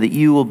also, so that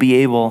you will be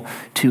able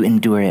to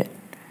endure it."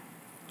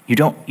 You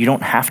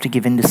don't have to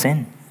give in to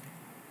sin.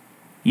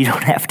 You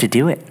don't have to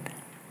do it.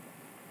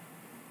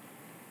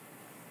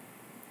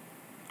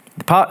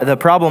 The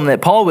problem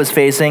that Paul was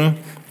facing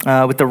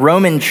with the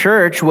Roman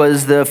church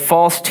was the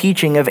false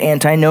teaching of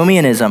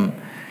antinomianism.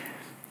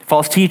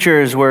 False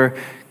teachers were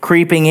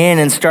creeping in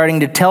and starting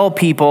to tell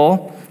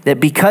people that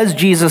because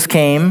Jesus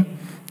came,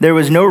 there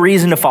was no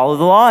reason to follow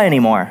the law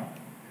anymore.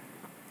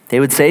 They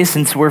would say,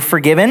 since we're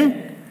forgiven,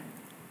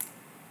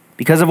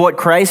 because of what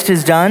Christ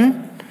has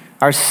done,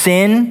 our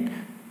sin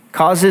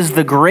causes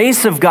the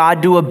grace of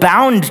God to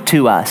abound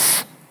to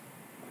us.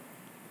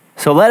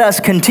 So let us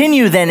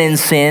continue then in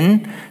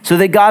sin, so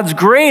that God's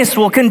grace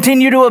will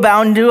continue to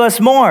abound to us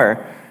more.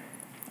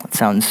 That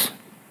sounds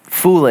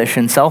foolish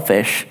and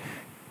selfish,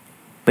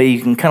 but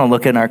you can kind of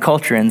look at our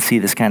culture and see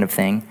this kind of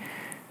thing.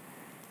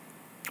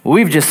 What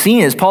we've just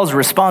seen is Paul's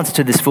response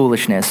to this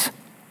foolishness.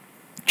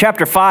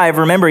 Chapter 5,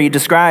 remember, he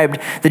described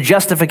the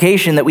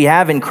justification that we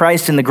have in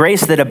Christ and the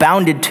grace that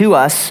abounded to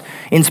us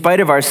in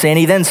spite of our sin.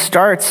 He then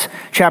starts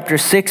chapter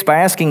 6 by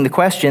asking the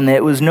question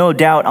that was no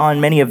doubt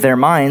on many of their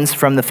minds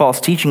from the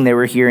false teaching they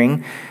were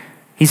hearing.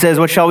 He says,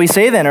 "What shall we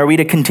say then? Are we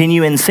to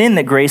continue in sin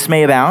that grace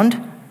may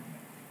abound?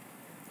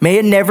 May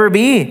it never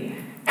be.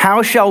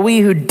 How shall we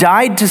who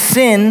died to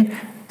sin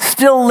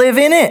still live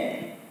in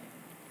it?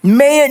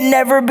 May it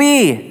never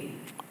be."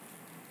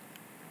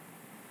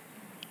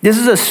 This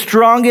is the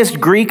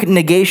strongest Greek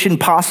negation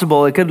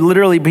possible. It could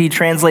literally be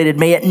translated,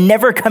 "May it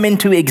never come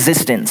into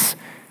existence."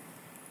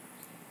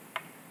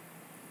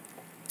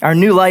 Our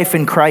new life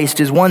in Christ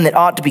is one that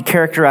ought to be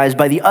characterized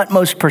by the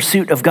utmost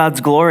pursuit of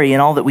God's glory in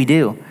all that we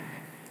do.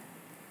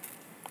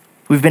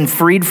 We've been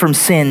freed from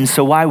sin,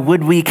 so why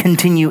would we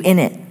continue in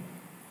it?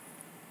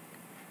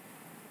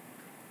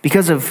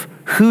 Because of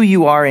who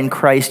you are in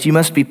Christ, you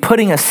must be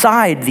putting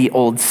aside the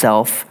old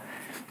self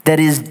that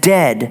is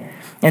dead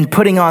and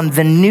putting on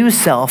the new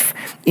self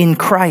in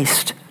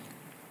Christ.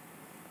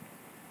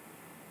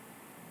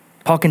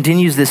 Paul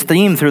continues this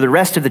theme through the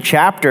rest of the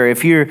chapter.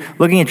 If you're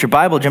looking at your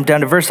Bible, jump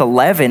down to verse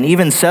 11.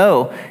 "Even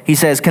so," he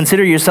says,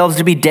 "consider yourselves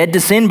to be dead to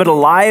sin, but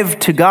alive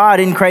to God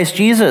in Christ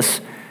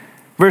Jesus."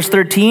 Verse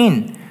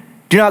 13,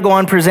 "Do not go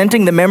on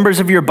presenting the members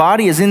of your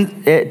body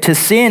to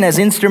sin as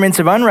instruments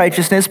of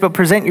unrighteousness, but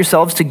present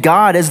yourselves to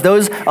God as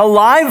those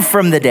alive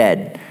from the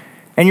dead,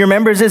 and your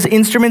members as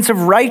instruments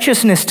of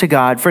righteousness to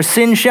God. For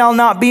sin shall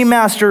not be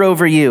master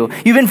over you."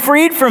 You've been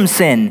freed from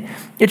sin.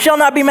 It shall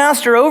not be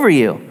master over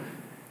you.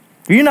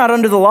 You're not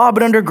under the law,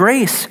 but under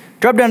grace.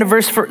 Drop down to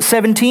verse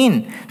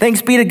 17.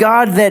 "Thanks be to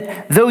God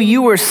that though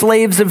you were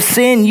slaves of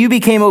sin, you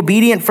became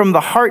obedient from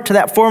the heart to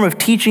that form of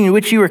teaching in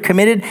which you were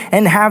committed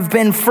and have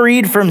been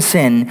freed from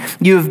sin.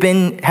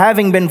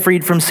 Having been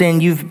freed from sin,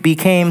 you've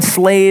became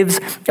slaves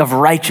of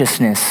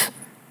righteousness."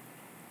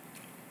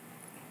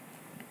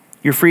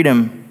 Your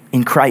freedom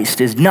in Christ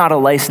is not a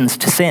license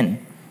to sin.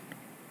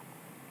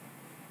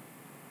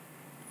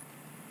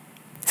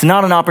 It's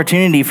not an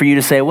opportunity for you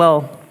to say,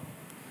 "Well,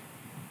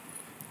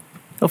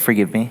 he'll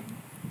forgive me.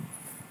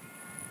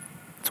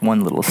 It's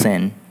one little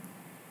sin."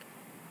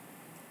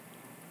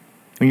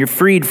 When you're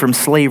freed from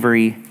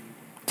slavery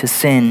to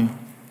sin,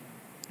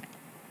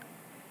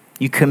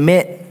 You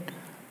commit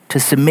to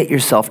submit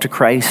yourself to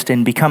Christ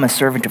and become a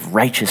servant of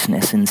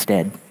righteousness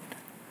instead.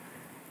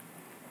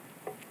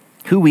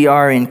 Who we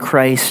are in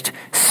Christ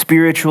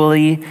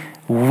spiritually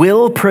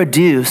will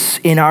produce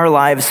in our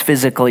lives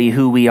physically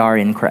who we are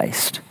in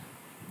Christ.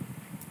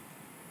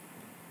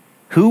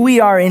 Who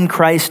we are in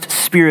Christ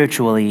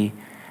spiritually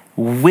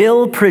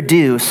will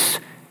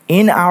produce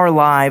in our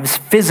lives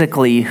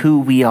physically who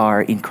we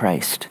are in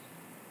Christ.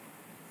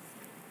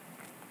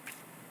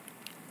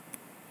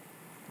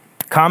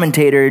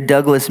 Commentator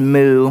Douglas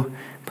Moo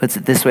puts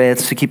it this way.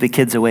 It's to keep the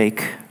kids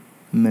awake.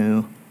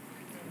 Moo.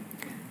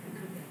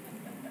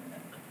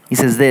 He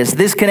says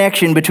this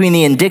connection between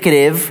the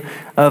indicative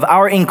of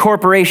our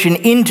incorporation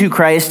into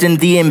Christ and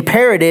the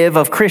imperative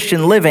of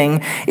Christian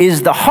living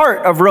is the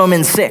heart of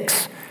Romans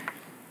 6.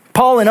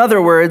 Paul, in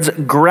other words,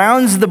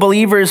 grounds the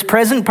believer's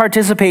present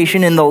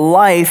participation in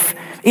life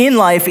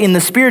in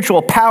the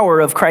spiritual power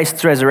of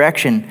Christ's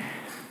resurrection.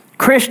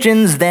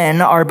 Christians then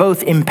are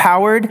both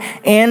empowered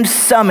and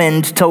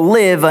summoned to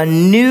live a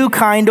new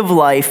kind of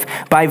life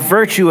by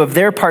virtue of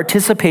their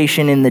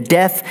participation in the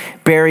death,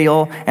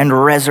 burial, and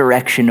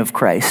resurrection of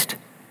Christ.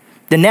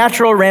 The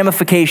natural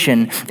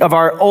ramification of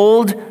our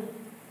old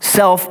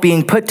self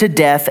being put to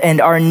death and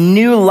our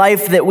new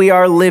life that we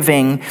are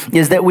living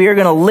is that we are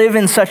going to live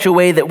in such a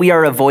way that we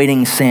are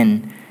avoiding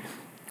sin.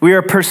 We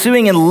are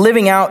pursuing and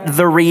living out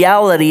the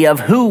reality of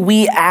who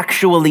we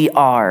actually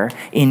are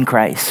in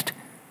Christ.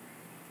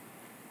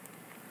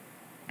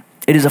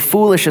 It is a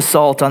foolish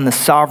assault on the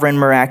sovereign,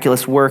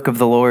 miraculous work of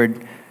the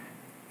Lord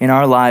in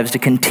our lives to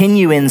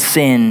continue in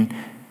sin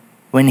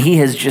when he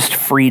has just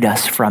freed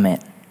us from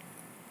it.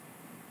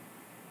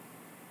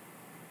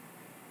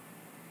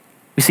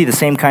 We see the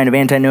same kind of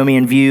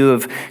antinomian view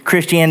of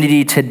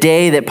Christianity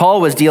today that Paul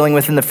was dealing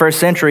with in the first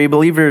century.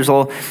 Believers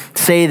will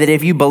say that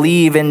if you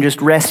believe and just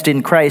rest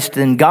in Christ,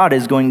 then God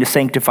is going to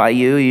sanctify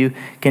you. You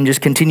can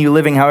just continue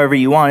living however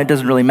you want. It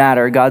doesn't really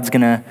matter. God's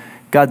going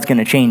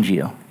to change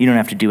you. You don't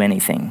have to do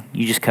anything.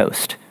 You just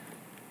coast.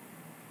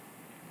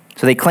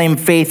 So they claim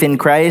faith in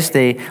Christ.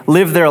 They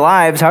live their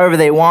lives however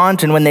they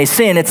want. And when they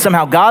sin, it's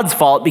somehow God's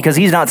fault because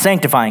he's not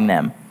sanctifying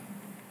them.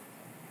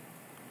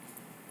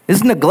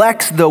 This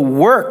neglects the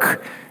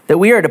work that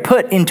we are to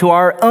put into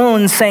our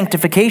own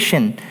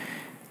sanctification.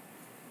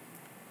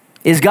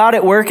 Is God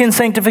at work in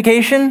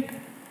sanctification?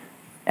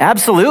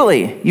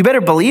 Absolutely. You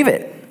better believe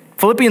it.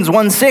 Philippians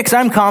 1:6,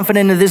 I'm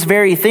confident of this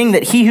very thing,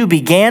 that he who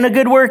began a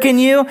good work in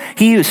you,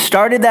 he who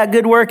started that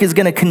good work is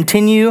going to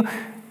continue,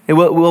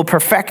 will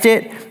perfect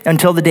it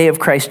until the day of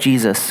Christ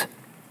Jesus.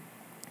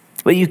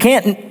 But you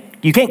can't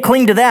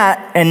cling to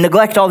that and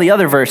neglect all the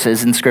other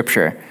verses in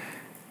Scripture.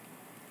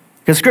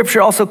 Because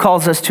Scripture also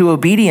calls us to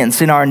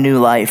obedience in our new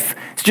life.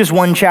 It's just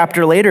one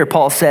chapter later,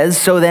 Paul says,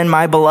 so then,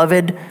 my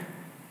beloved,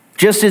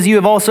 just as you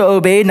have also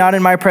obeyed, not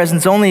in my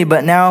presence only,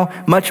 but now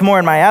much more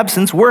in my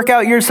absence, work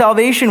out your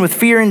salvation with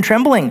fear and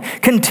trembling.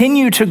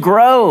 Continue to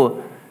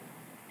grow.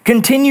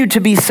 Continue to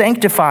be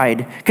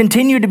sanctified.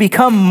 Continue to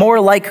become more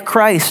like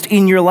Christ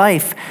in your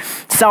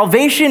life.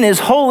 Salvation is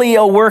wholly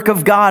a work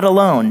of God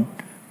alone.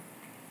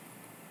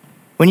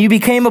 When you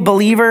became a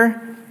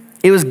believer,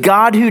 it was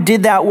God who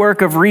did that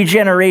work of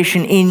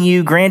regeneration in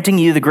you, granting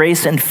you the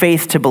grace and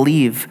faith to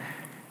believe.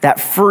 That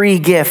free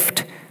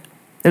gift.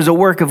 There's a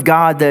work of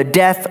God. The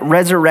death,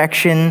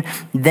 resurrection,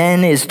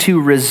 then is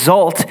to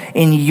result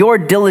in your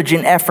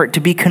diligent effort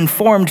to be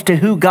conformed to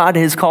who God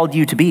has called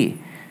you to be.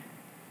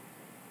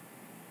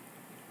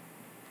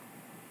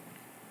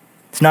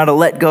 It's not a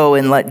let go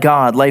and let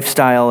God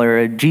lifestyle or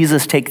a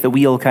Jesus take the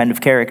wheel kind of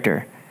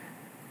character.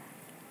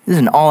 This is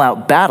an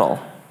all-out battle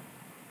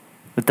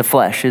with the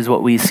flesh, is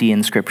what we see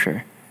in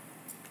Scripture.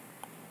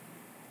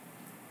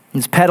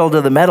 It's pedal to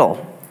the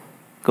metal.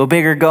 Go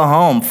big or go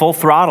home, full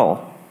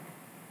throttle.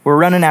 We're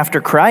running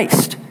after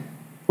Christ.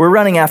 We're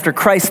running after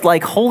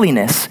Christ-like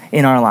holiness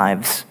in our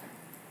lives.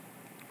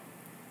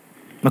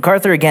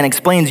 MacArthur again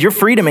explains, your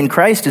freedom in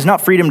Christ is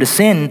not freedom to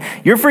sin.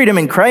 Your freedom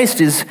in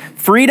Christ is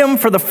freedom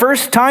for the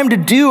first time to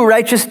do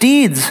righteous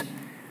deeds.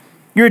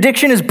 Your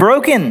addiction is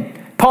broken.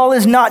 Paul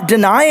is not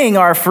denying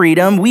our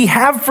freedom. We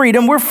have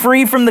freedom. We're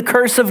free from the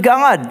curse of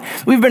God.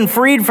 We've been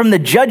freed from the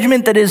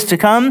judgment that is to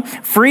come,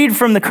 freed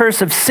from the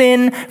curse of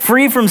sin,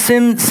 free from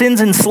sin's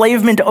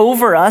enslavement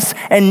over us,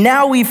 and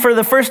now we, for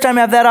the first time,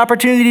 have that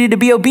opportunity to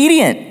be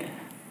obedient.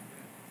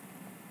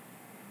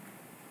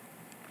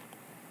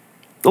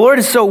 The Lord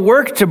has so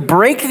worked to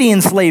break the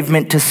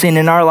enslavement to sin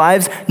in our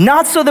lives,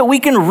 not so that we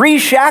can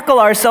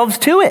reshackle ourselves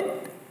to it.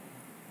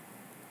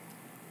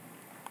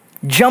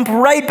 Jump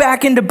right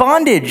back into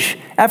bondage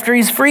after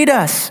he's freed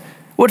us.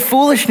 What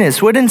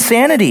foolishness, what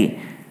insanity.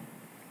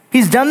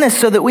 He's done this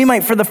so that we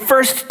might, for the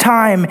first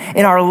time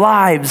in our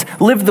lives,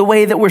 live the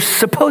way that we're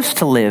supposed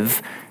to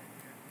live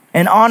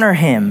and honor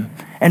him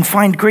and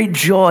find great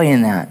joy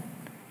in that.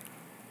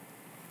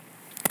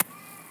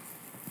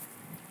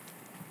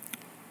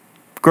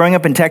 Growing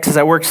up in Texas,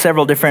 I worked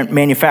several different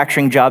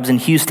manufacturing jobs in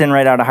Houston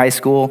right out of high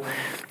school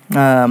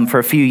for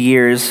a few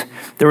years.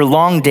 There were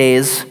long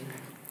days,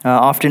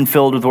 often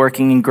filled with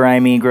working in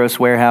grimy, gross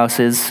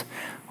warehouses,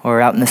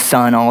 or out in the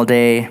sun all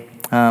day.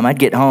 I'd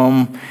get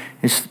home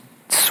just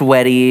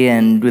sweaty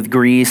and with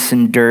grease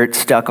and dirt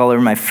stuck all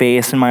over my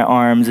face and my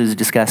arms. It was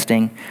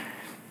disgusting.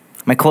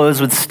 My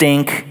clothes would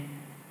stink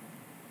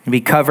and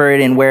be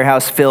covered in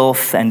warehouse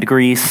filth and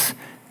grease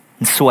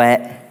and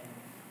sweat.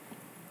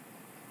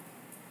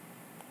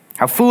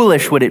 How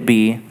foolish would it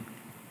be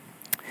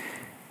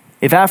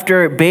if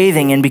after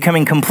bathing and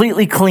becoming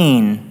completely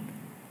clean,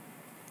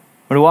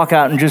 were to walk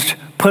out and just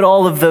put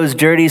all of those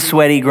dirty,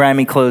 sweaty,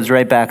 grimy clothes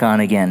right back on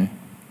again?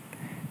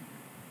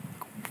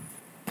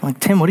 I'm like,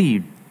 Tim, what are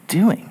you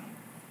doing?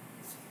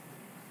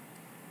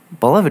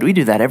 Beloved, we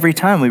do that every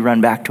time we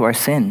run back to our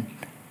sin.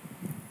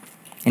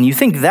 And you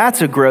think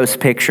that's a gross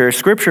picture.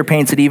 Scripture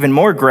paints it even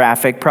more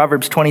graphic.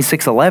 Proverbs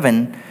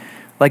 26:11,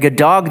 like a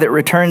dog that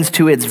returns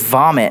to its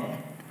vomit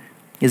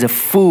is a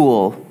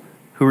fool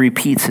who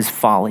repeats his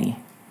folly.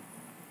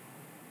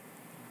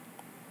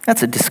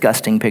 That's a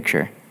disgusting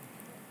picture.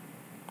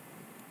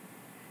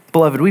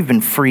 Beloved, we've been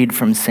freed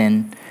from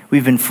sin.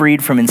 We've been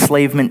freed from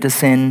enslavement to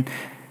sin.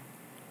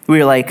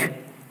 We are like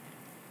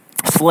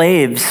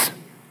slaves.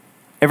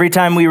 Every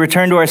time we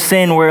return to our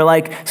sin, we're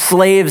like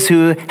slaves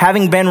who,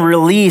 having been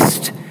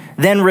released,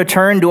 then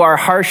return to our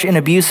harsh and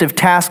abusive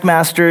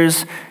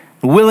taskmasters,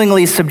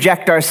 willingly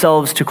subject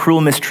ourselves to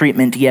cruel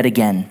mistreatment yet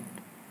again.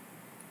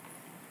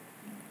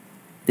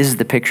 This is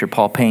the picture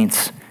Paul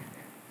paints.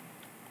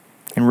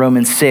 In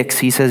Romans 6,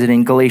 he says it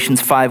in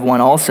Galatians 5:1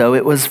 also,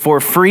 it was for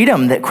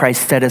freedom that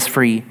Christ set us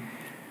free.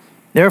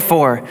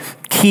 Therefore,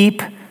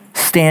 keep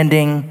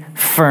standing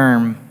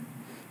firm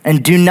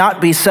and do not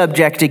be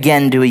subject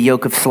again to a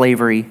yoke of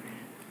slavery.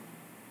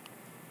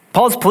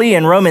 Paul's plea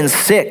in Romans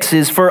 6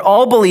 is for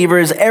all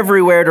believers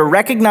everywhere to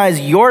recognize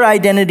your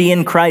identity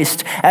in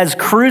Christ as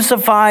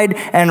crucified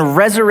and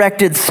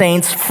resurrected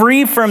saints,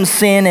 free from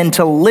sin, and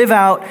to live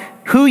out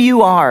who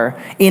you are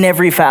in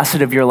every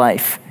facet of your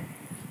life.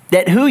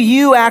 That who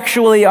you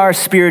actually are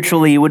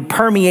spiritually would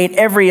permeate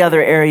every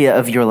other area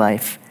of your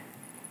life.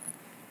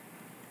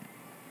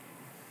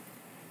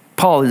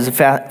 Paul is a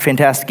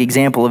fantastic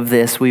example of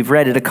this. We've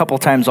read it a couple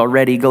times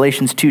already.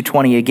 Galatians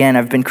 2:20 again,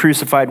 I've been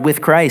crucified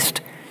with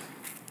Christ.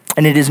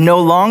 And it is no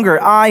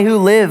longer I who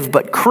live,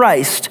 but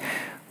Christ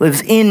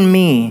lives in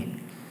me.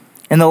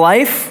 And the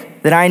life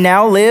that I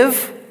now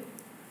live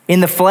in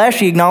the flesh,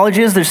 he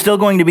acknowledges there's still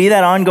going to be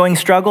that ongoing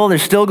struggle.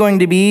 There's still going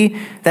to be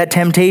that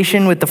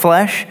temptation with the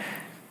flesh.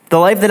 The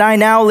life that I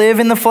now live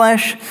in the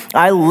flesh,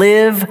 I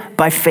live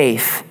by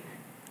faith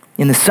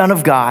in the Son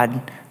of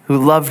God who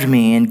loved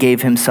me and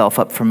gave himself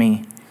up for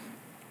me.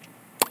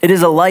 It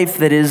is a life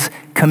that is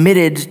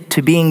committed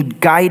to being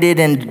guided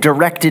and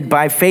directed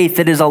by faith.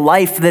 It is a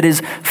life that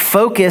is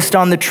focused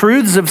on the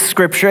truths of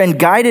Scripture and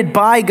guided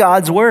by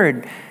God's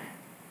word.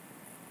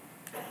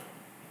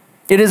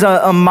 It is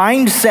a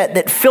mindset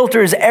that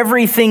filters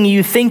everything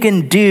you think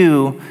and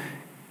do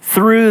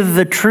through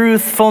the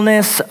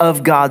truthfulness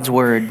of God's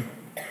word.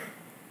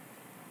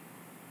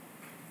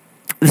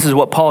 This is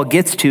what Paul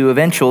gets to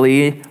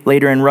eventually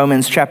later in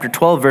Romans chapter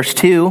 12, verse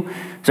 2.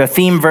 It's our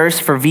theme verse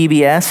for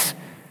VBS.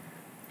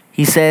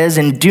 He says,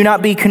 and do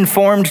not be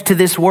conformed to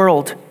this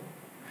world,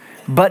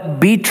 but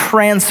be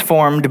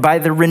transformed by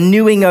the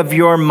renewing of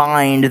your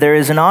mind. There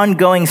is an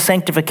ongoing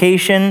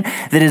sanctification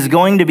that is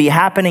going to be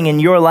happening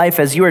in your life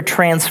as you are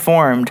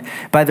transformed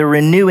by the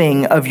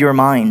renewing of your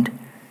mind,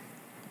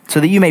 so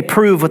that you may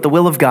prove what the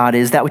will of God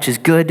is, that which is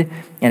good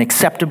and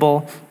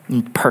acceptable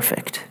and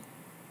perfect.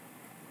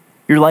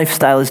 Your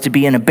lifestyle is to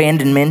be an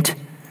abandonment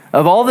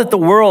of all that the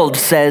world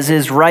says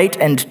is right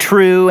and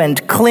true,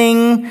 and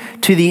cling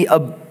to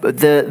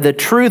the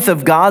truth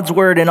of God's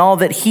word and all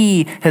that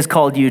he has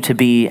called you to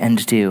be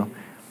and do.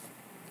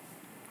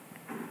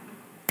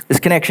 This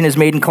connection is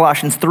made in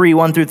Colossians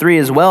 3:1-3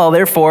 as well.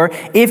 Therefore,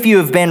 if you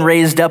have been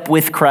raised up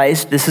with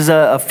Christ, this is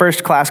a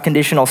first-class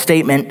conditional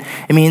statement.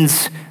 It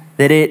means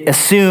that it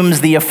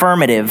assumes the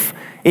affirmative.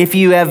 If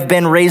you have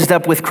been raised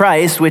up with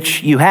Christ,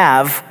 which you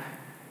have,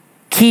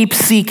 keep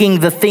seeking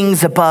the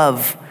things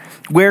above,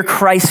 where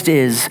Christ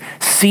is,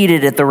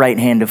 seated at the right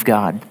hand of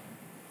God.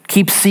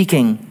 Keep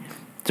seeking.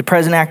 It's a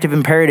present active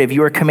imperative.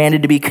 You are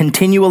commanded to be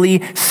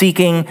continually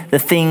seeking the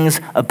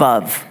things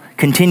above.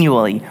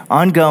 Continually,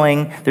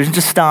 ongoing. There isn't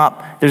a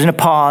stop. There isn't a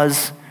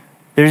pause.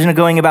 There isn't a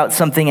going about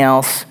something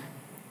else.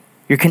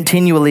 You're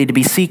continually to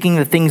be seeking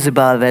the things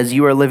above as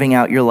you are living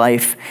out your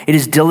life. It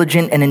is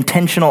diligent and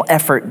intentional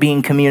effort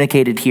being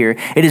communicated here.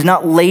 It is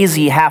not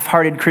lazy,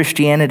 half-hearted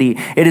Christianity.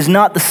 It is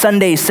not the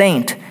Sunday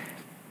saint.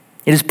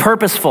 It is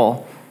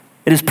purposeful.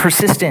 It is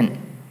persistent.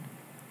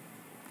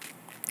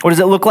 What does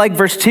it look like?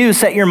 Verse 2,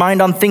 set your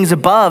mind on things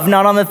above,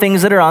 not on the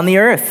things that are on the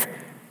earth.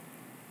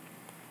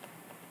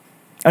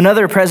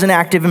 Another present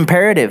active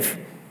imperative.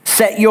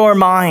 Set your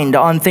mind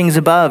on things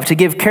above, to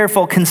give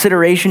careful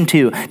consideration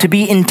to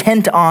be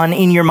intent on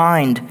in your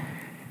mind.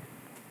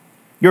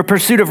 Your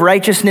pursuit of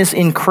righteousness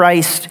in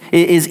Christ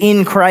is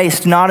in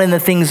Christ, not in the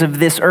things of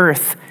this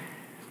earth.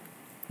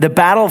 The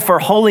battle for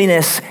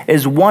holiness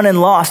is won and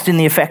lost in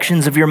the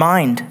affections of your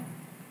mind.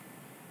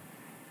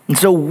 And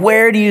so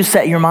where do you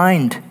set your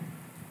mind?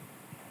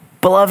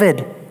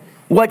 Beloved,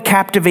 What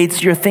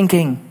captivates your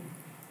thinking?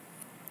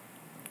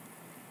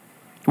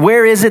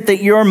 Where is it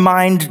that your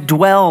mind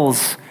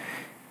dwells?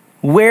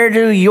 Where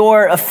do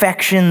your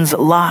affections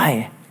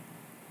lie?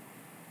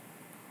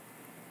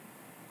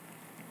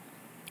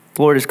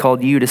 The Lord has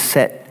called you to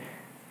set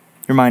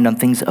your mind on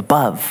things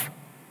above,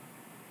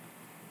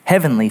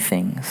 heavenly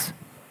things,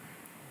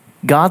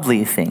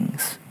 godly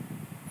things,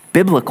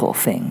 biblical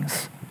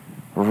things,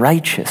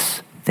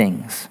 righteous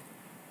things.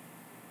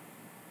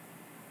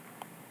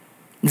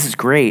 This is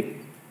great.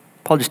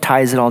 Paul just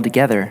ties it all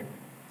together.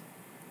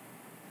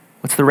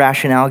 What's the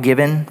rationale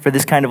given for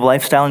this kind of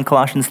lifestyle in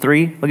Colossians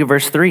 3? Look at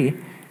verse 3.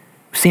 We've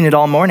seen it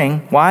all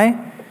morning.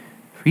 Why?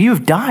 For you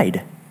have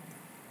died.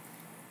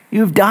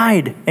 You have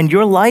died, and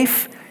your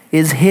life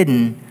is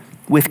hidden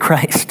with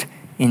Christ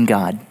in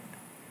God.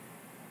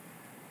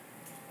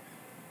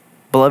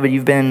 Beloved,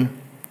 you've been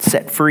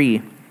set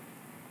free.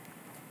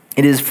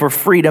 It is for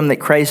freedom that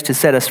Christ has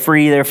set us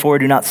free. Therefore,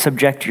 do not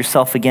subject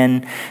yourself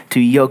again to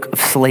a yoke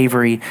of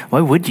slavery. Why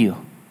would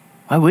you?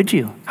 Why would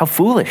you? How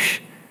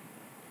foolish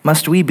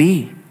must we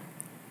be?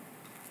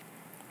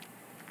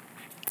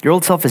 Your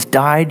old self has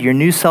died. Your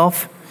new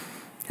self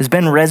has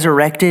been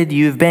resurrected.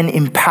 You've been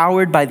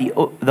empowered by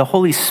the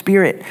Holy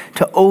Spirit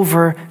to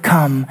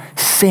overcome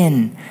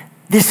sin.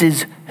 This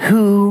is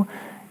who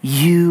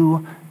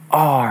you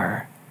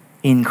are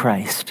in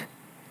Christ.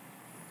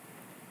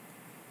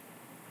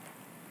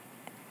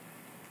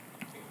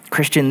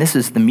 Christian, this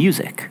is the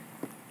music.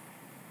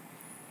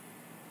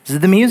 This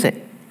is the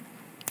music.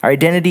 Our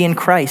identity in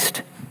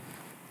Christ.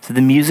 This is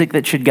the music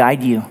that should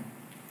guide you.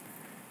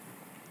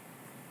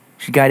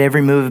 Should guide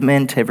every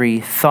movement, every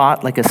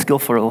thought, like a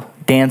skillful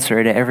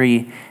dancer to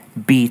every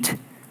beat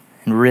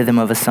and rhythm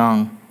of a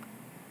song.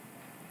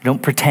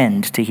 Don't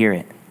pretend to hear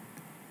it.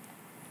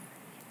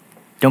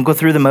 Don't go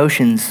through the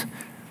motions.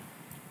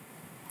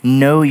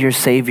 Know your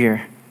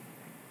Savior.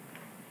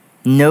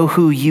 Know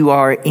who you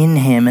are in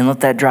him and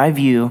let that drive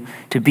you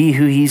to be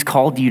who he's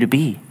called you to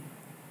be.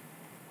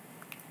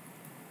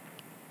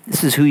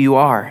 This is who you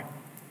are.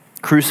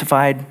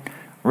 Crucified,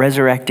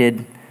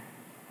 resurrected,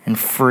 and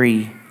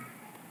free.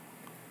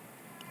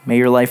 May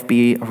your life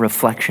be a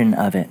reflection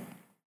of it.